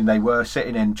 Warnock, and they were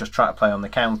sitting in just trying to play on the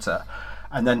counter.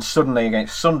 And then suddenly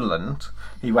against Sunderland,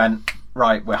 he went,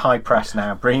 right, we're high press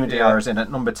now. Brahima Diarra's in at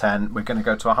number 10. We're going to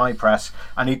go to a high press.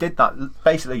 And he did that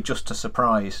basically just to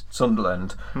surprise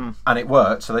Sunderland. And it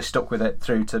worked, so they stuck with it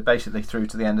through to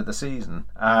the end of the season.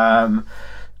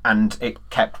 And it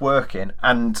kept working.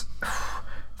 And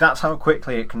that's how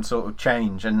quickly it can sort of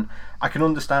change. And I can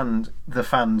understand the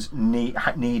fans need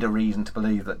a reason to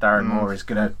believe that Darren Moore is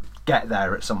going to get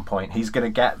there at some point. He's going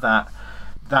to get that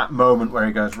moment where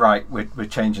he goes, right, we're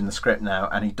changing the script now,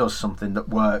 and he does something that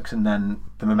works, and then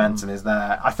the momentum is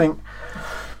there. I think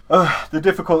the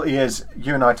difficulty is,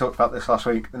 you and I talked about this last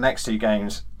week, the next two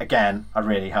games, again, are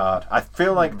really hard. I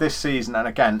feel like this season, and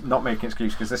again, not making an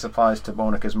excuse because this applies to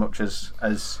Warnock as much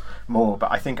as Moore,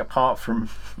 but I think apart from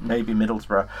maybe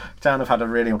Middlesbrough, Town have had a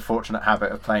really unfortunate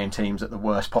habit of playing teams at the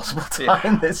worst possible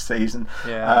time this season.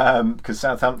 Because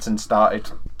Southampton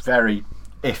started very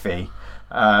iffy.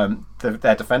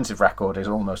 Their defensive record is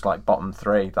almost like bottom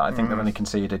three. That I think they've only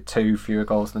conceded 2 fewer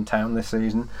goals than Town this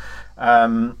season.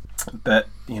 But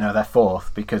you know, they're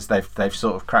fourth because they've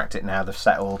sort of cracked it now. They've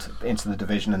settled into the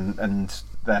division and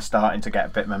they're starting to get a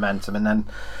bit of momentum. And then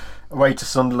away to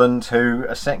Sunderland, who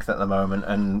are sixth at the moment.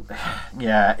 And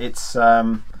it's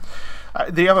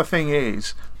the other thing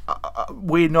is,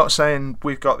 we're not saying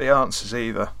we've got the answers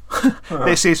either.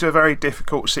 This is a very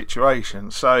difficult situation,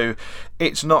 so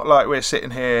it's not like we're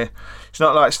sitting here, it's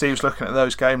not like Steve's looking at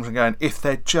those games and going, if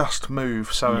they just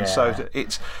move so and so.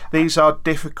 These are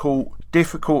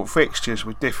difficult fixtures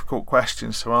with difficult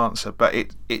questions to answer, but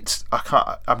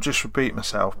I'm just repeating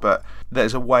myself, but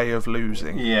there's a way of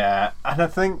losing. And I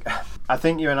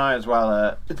think you and I as well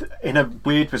are in a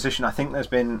weird position. I think there's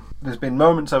been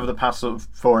moments over the past sort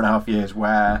of 4.5 years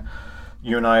where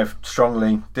you and I have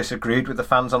strongly disagreed with the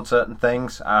fans on certain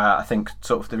things. I think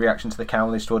sort of the reaction to the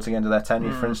Cowleys towards the end of their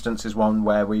tenure, for instance, is one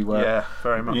where we were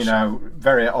very much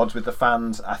very at odds with the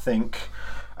fans. I think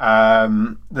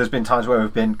there's been times where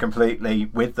we've been completely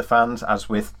with the fans, as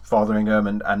with Fotheringham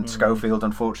and Schofield,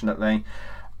 unfortunately.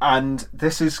 And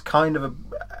this is kind of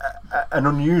an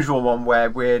unusual one where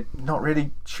we're not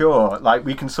really sure. Like,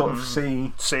 we can sort of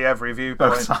see every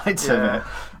viewpoint, both sides of it.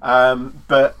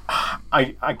 But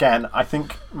I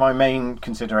think my main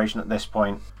consideration at this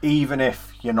point, even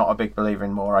if you're not a big believer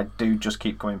in Moore, I do just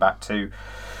keep coming back to,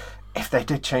 if they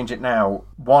did change it now,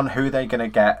 one, who are they going to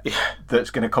get that's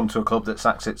going to come to a club that's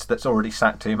already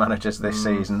sacked 2 managers this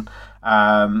season?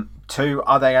 2,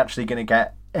 are they actually going to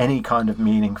get any kind of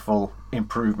meaningful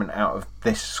improvement out of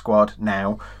this squad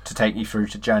now to take you through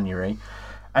to January?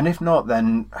 And if not,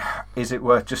 then is it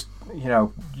worth just,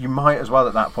 you might as well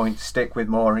at that point stick with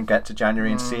Moore and get to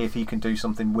January and see if he can do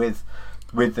something with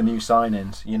the new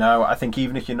signings. I think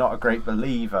even if you're not a great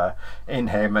believer in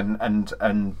him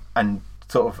and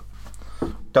sort of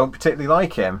don't particularly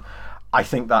like him, I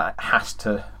think that has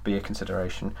to be a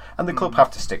consideration, and the club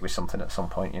have to stick with something at some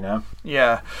point.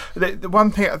 Yeah, the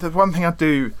one thing I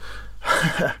do,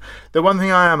 the one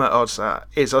thing I am at odds at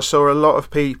is I saw a lot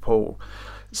of people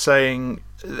saying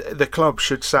the club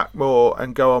should sack Moore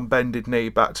and go on bended knee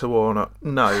back to Warnock.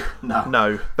 No,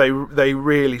 they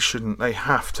really shouldn't. They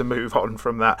have to move on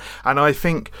from that, and I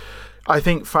think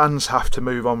fans have to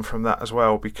move on from that as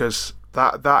well, because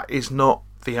that is not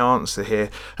the answer here.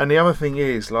 And the other thing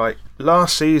is, like,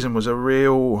 last season was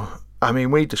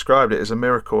we described it as a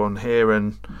miracle on here,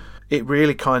 and it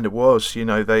really kind of was.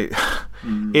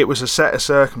 It was a set of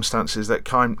circumstances that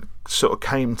sort of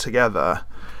came together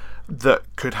that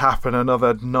could happen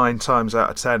another 9 times out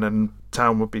of 10 and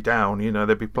Town would be down.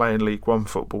 They'd be playing League One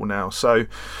football now, so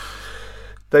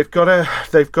they've got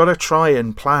to try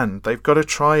and plan. They've got to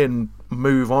try and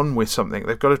move on with something.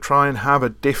 They've got to try and have a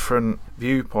different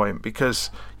viewpoint, because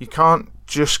you can't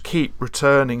just keep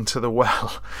returning to the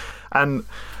well. And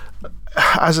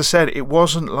as I said, it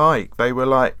wasn't like they were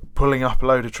like pulling up a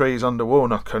load of trees under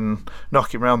Warnock and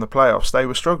knocking around the playoffs. They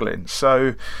were struggling.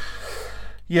 So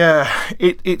yeah,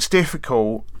 it's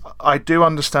difficult. I do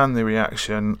understand the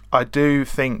reaction. I do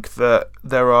think that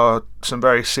there are some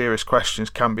very serious questions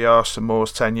can be asked of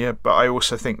Moore's tenure, but I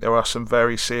also think there are some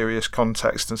very serious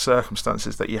context and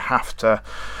circumstances that you have to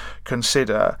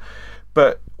consider.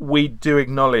 But we do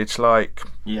acknowledge,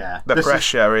 the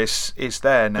pressure is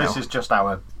there now. This is just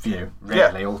our view,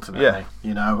 really, ultimately.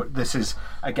 This is,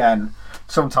 again,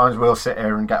 sometimes we'll sit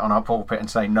here and get on our pulpit and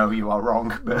say, no, you are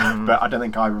wrong, but I don't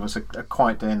think either of us are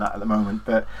quite doing that at the moment.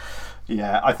 But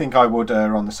yeah, I think I would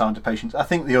err on the side of patience. I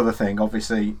think the other thing,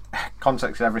 obviously,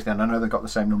 context is everything. I know they've got the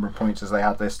same number of points as they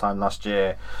had this time last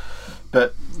year,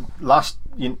 but last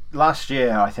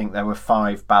year I think there were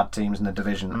 5 bad teams in the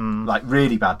division, like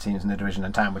really bad teams in the division,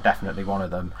 and Town were definitely one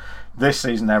of them. This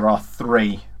season there are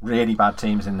 3 really bad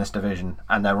teams in this division,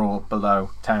 and they're all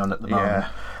below Town at the moment. Yeah.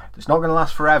 It's not going to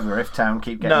last forever if Town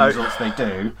keep getting the results they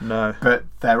do. No, but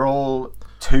they're all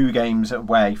 2 games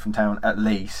away from Town at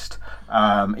least.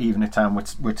 Even if Town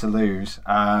were to lose,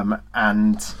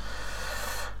 and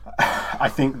I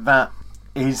think that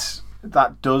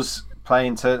does play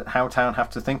into how Town have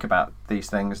to think about these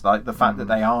things. Like the fact that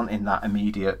they aren't in that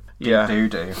immediate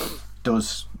do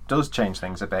does change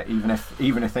things a bit,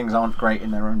 even if things aren't great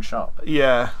in their own shop.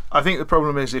 Yeah, I think the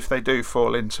problem is if they do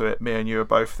fall into it, me and you are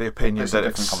both the opinion that it's a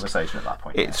different conversation at that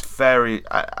point. It's very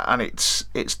and it's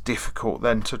difficult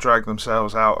then to drag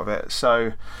themselves out of it.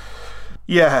 So.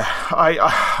 Yeah,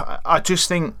 I just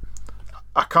think,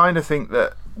 I kind of think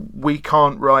that we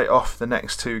can't write off the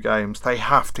next 2 games. They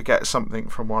have to get something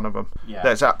from one of them. Yeah.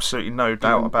 There's absolutely no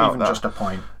doubt about that. Even just a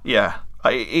point. Yeah,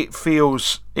 it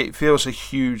feels a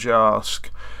huge ask,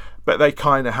 but they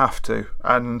kind of have to.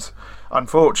 And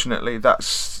unfortunately,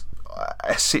 that's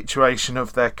a situation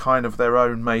of their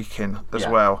own making as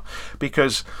well,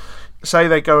 because. Say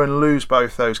they go and lose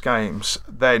both those games,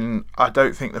 then I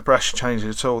don't think the pressure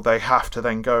changes at all. They have to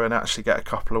then go and actually get a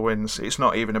couple of wins. It's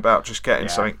not even about just getting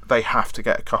something. They have to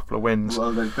get a couple of wins.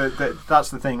 Well, that's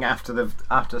the thing.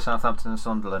 After Southampton and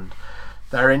Sunderland,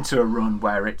 they're into a run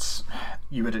where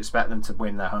you would expect them to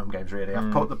win their home games. Really,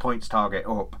 I've put the points target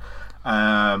up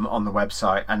on the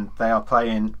website, and they are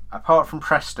playing, apart from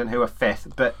Preston, who are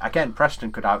 5th, but again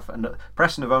Preston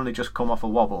have only just come off a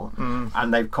wobble,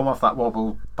 and they've come off that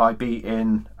wobble by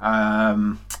beating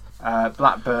Blackburn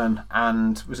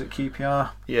and was it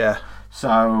QPR? Yeah.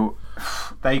 So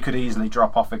they could easily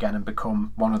drop off again and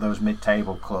become one of those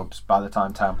mid-table clubs by the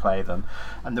time Town play them,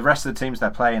 and the rest of the teams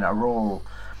they're playing are all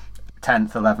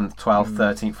 10th, 11th, 12th,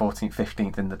 13th, 14th,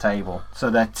 15th in the table. So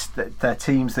they're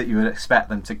teams that you would expect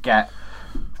them to get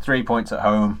 3 points at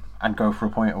home and go for a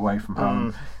point away from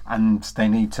home. And they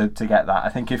need to get that. I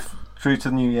think if through to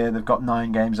the new year they've got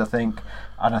 9 games, I think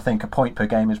a point per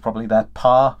game is probably their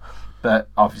par. But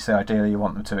obviously, ideally, you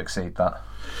want them to exceed that.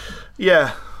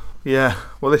 Yeah.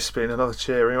 Well, this has been another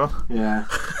cheery one. Yeah.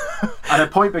 And a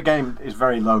point per game is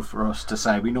very low for us to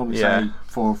say. We normally say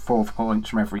 4 points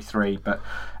from every 3, but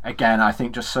again, I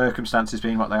think just circumstances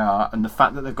being what they are, and the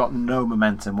fact that they've got no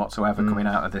momentum whatsoever coming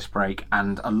out of this break,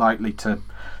 and are likely to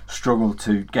struggle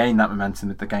to gain that momentum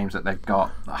with the games that they've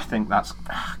got, I think that's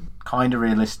kind of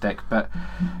realistic. But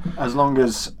as long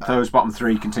as those bottom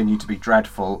 3 continue to be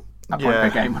dreadful, a point per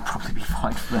game would probably be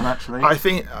fine for them, actually. I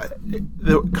think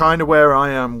the kind of where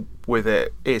I am with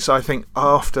it is, I think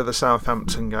after the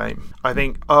Southampton game, I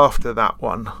think after that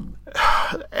one,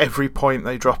 every point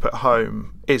they drop at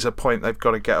home is a point they've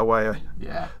got to get away.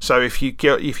 Yeah. So if you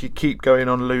keep going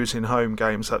on losing home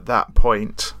games at that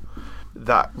point,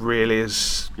 that really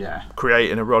is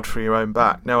creating a rod for your own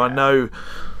back. Now, I know,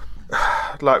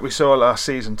 like we saw last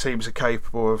season, teams are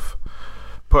capable of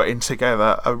putting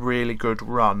together a really good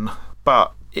run,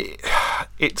 but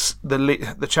it's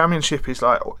the Championship is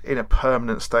like in a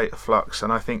permanent state of flux,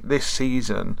 and I think this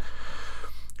season,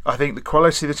 I think the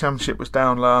quality of the Championship was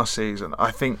down last season.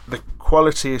 I think the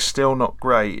quality is still not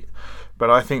great, but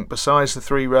I think besides the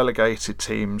 3 relegated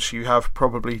teams, you have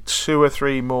probably 2 or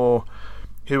 3 more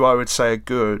who I would say are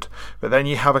good, but then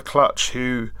you have a clutch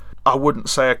who I wouldn't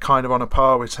say are kind of on a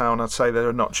par with Town. I'd say they're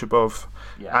a notch above,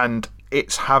 and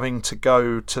it's having to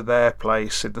go to their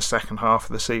place in the second half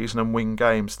of the season and win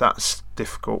games. That's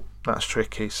difficult, that's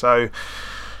tricky. So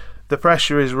the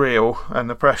pressure is real, and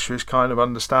the pressure is kind of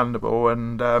understandable,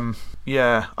 and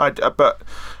but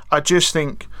I just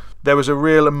think there was a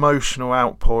real emotional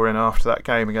outpouring after that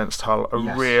game against Hull,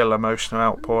 real emotional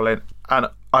outpouring, and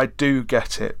I do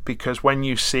get it, because when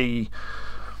you see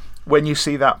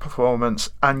that performance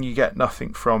and you get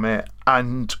nothing from it,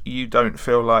 and you don't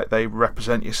feel like they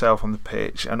represent yourself on the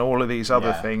pitch, and all of these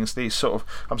other things, these sort of,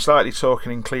 I'm slightly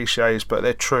talking in cliches, but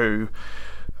they're true.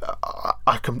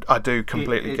 I do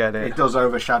completely get it. It does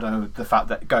overshadow the fact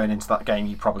that going into that game,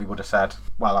 you probably would have said,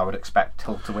 well, I would expect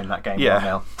Hull to win that game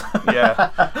 1-0.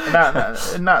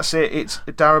 And that's it. It's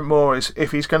Darren Moore,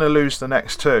 if he's going to lose the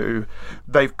next 2,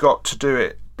 they've got to do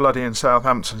it bloody in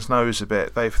Southampton's nose a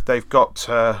bit. They've got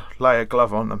to lay a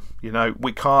glove on them. You know,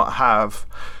 we can't have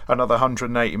another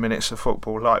 180 minutes of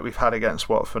football like we've had against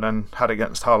Watford and had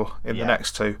against Hull in the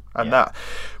next 2. And that,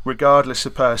 regardless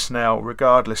of personnel,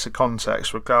 regardless of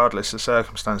context, regardless of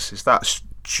circumstances, that's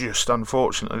just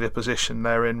unfortunately the position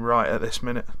they're in right at this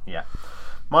minute. Yeah.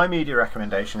 My media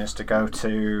recommendation is to go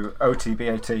to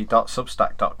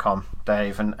otbat.substack.com,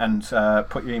 Dave, and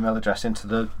put your email address into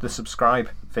the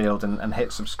subscribe field and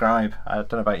hit subscribe. I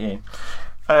don't know about you.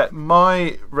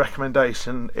 My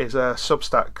recommendation is a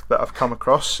Substack that I've come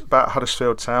across about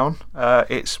Huddersfield Town. I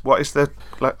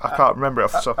can't remember it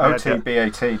off the top of my head.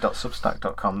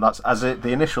 otbat.substack.com. That's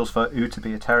the initials for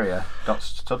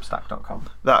utobeaterrier.substack.com.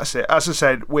 That's it. As I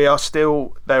said, there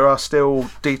are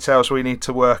still details we need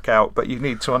to work out, but you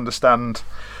need to understand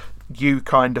you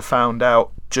kind of found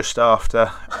out just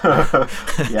after.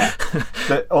 Yeah.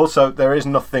 Also, there is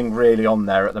nothing really on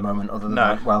there at the moment other than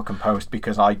that welcome post,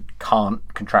 because I can't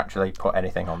contractually put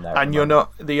anything on there. And you're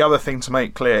not, the other thing to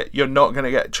make clear, you're not going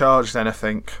to get charged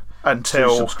anything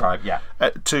until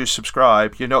to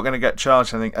subscribe. You're not going to get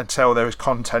charged anything until there is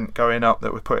content going up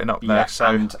that we're putting up there.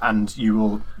 So and you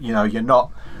will, you're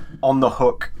not on the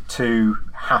hook to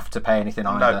have to pay anything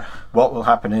either. No. What will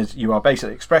happen is you are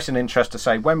basically expressing interest to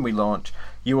say when we launch,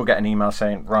 you will get an email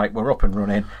saying, right, we're up and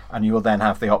running, and you will then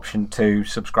have the option to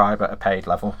subscribe at a paid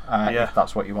level if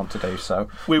that's what you want to do. So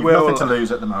you've nothing to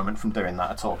lose at the moment from doing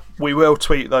that at all. We will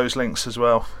tweet those links as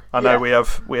well. I know we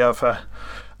have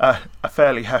a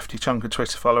fairly hefty chunk of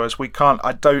Twitter followers. We can't.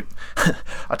 I don't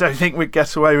think we'd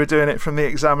get away with doing it from the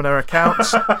Examiner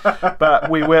accounts, but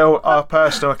we will. Our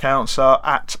personal accounts are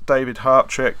at David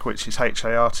Hartrick, which is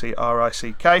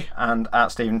HARTRICK, and at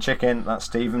Stephen Chicken. That's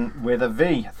Stephen with a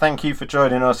V. Thank you for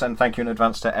joining us, and thank you in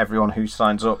advance to everyone who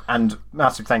signs up, and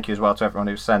massive thank you as well to everyone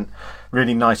who's sent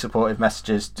really nice supportive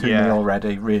messages to me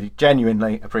already. Really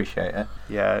genuinely appreciate it.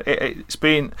 Yeah, it's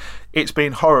been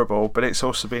horrible, but it's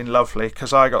also been lovely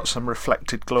because I got some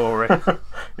reflected glory.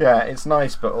 Yeah, it's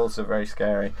nice but also very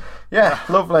scary. Yeah,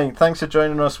 lovely. Thanks for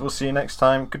joining us. We'll see you next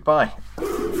time. Goodbye.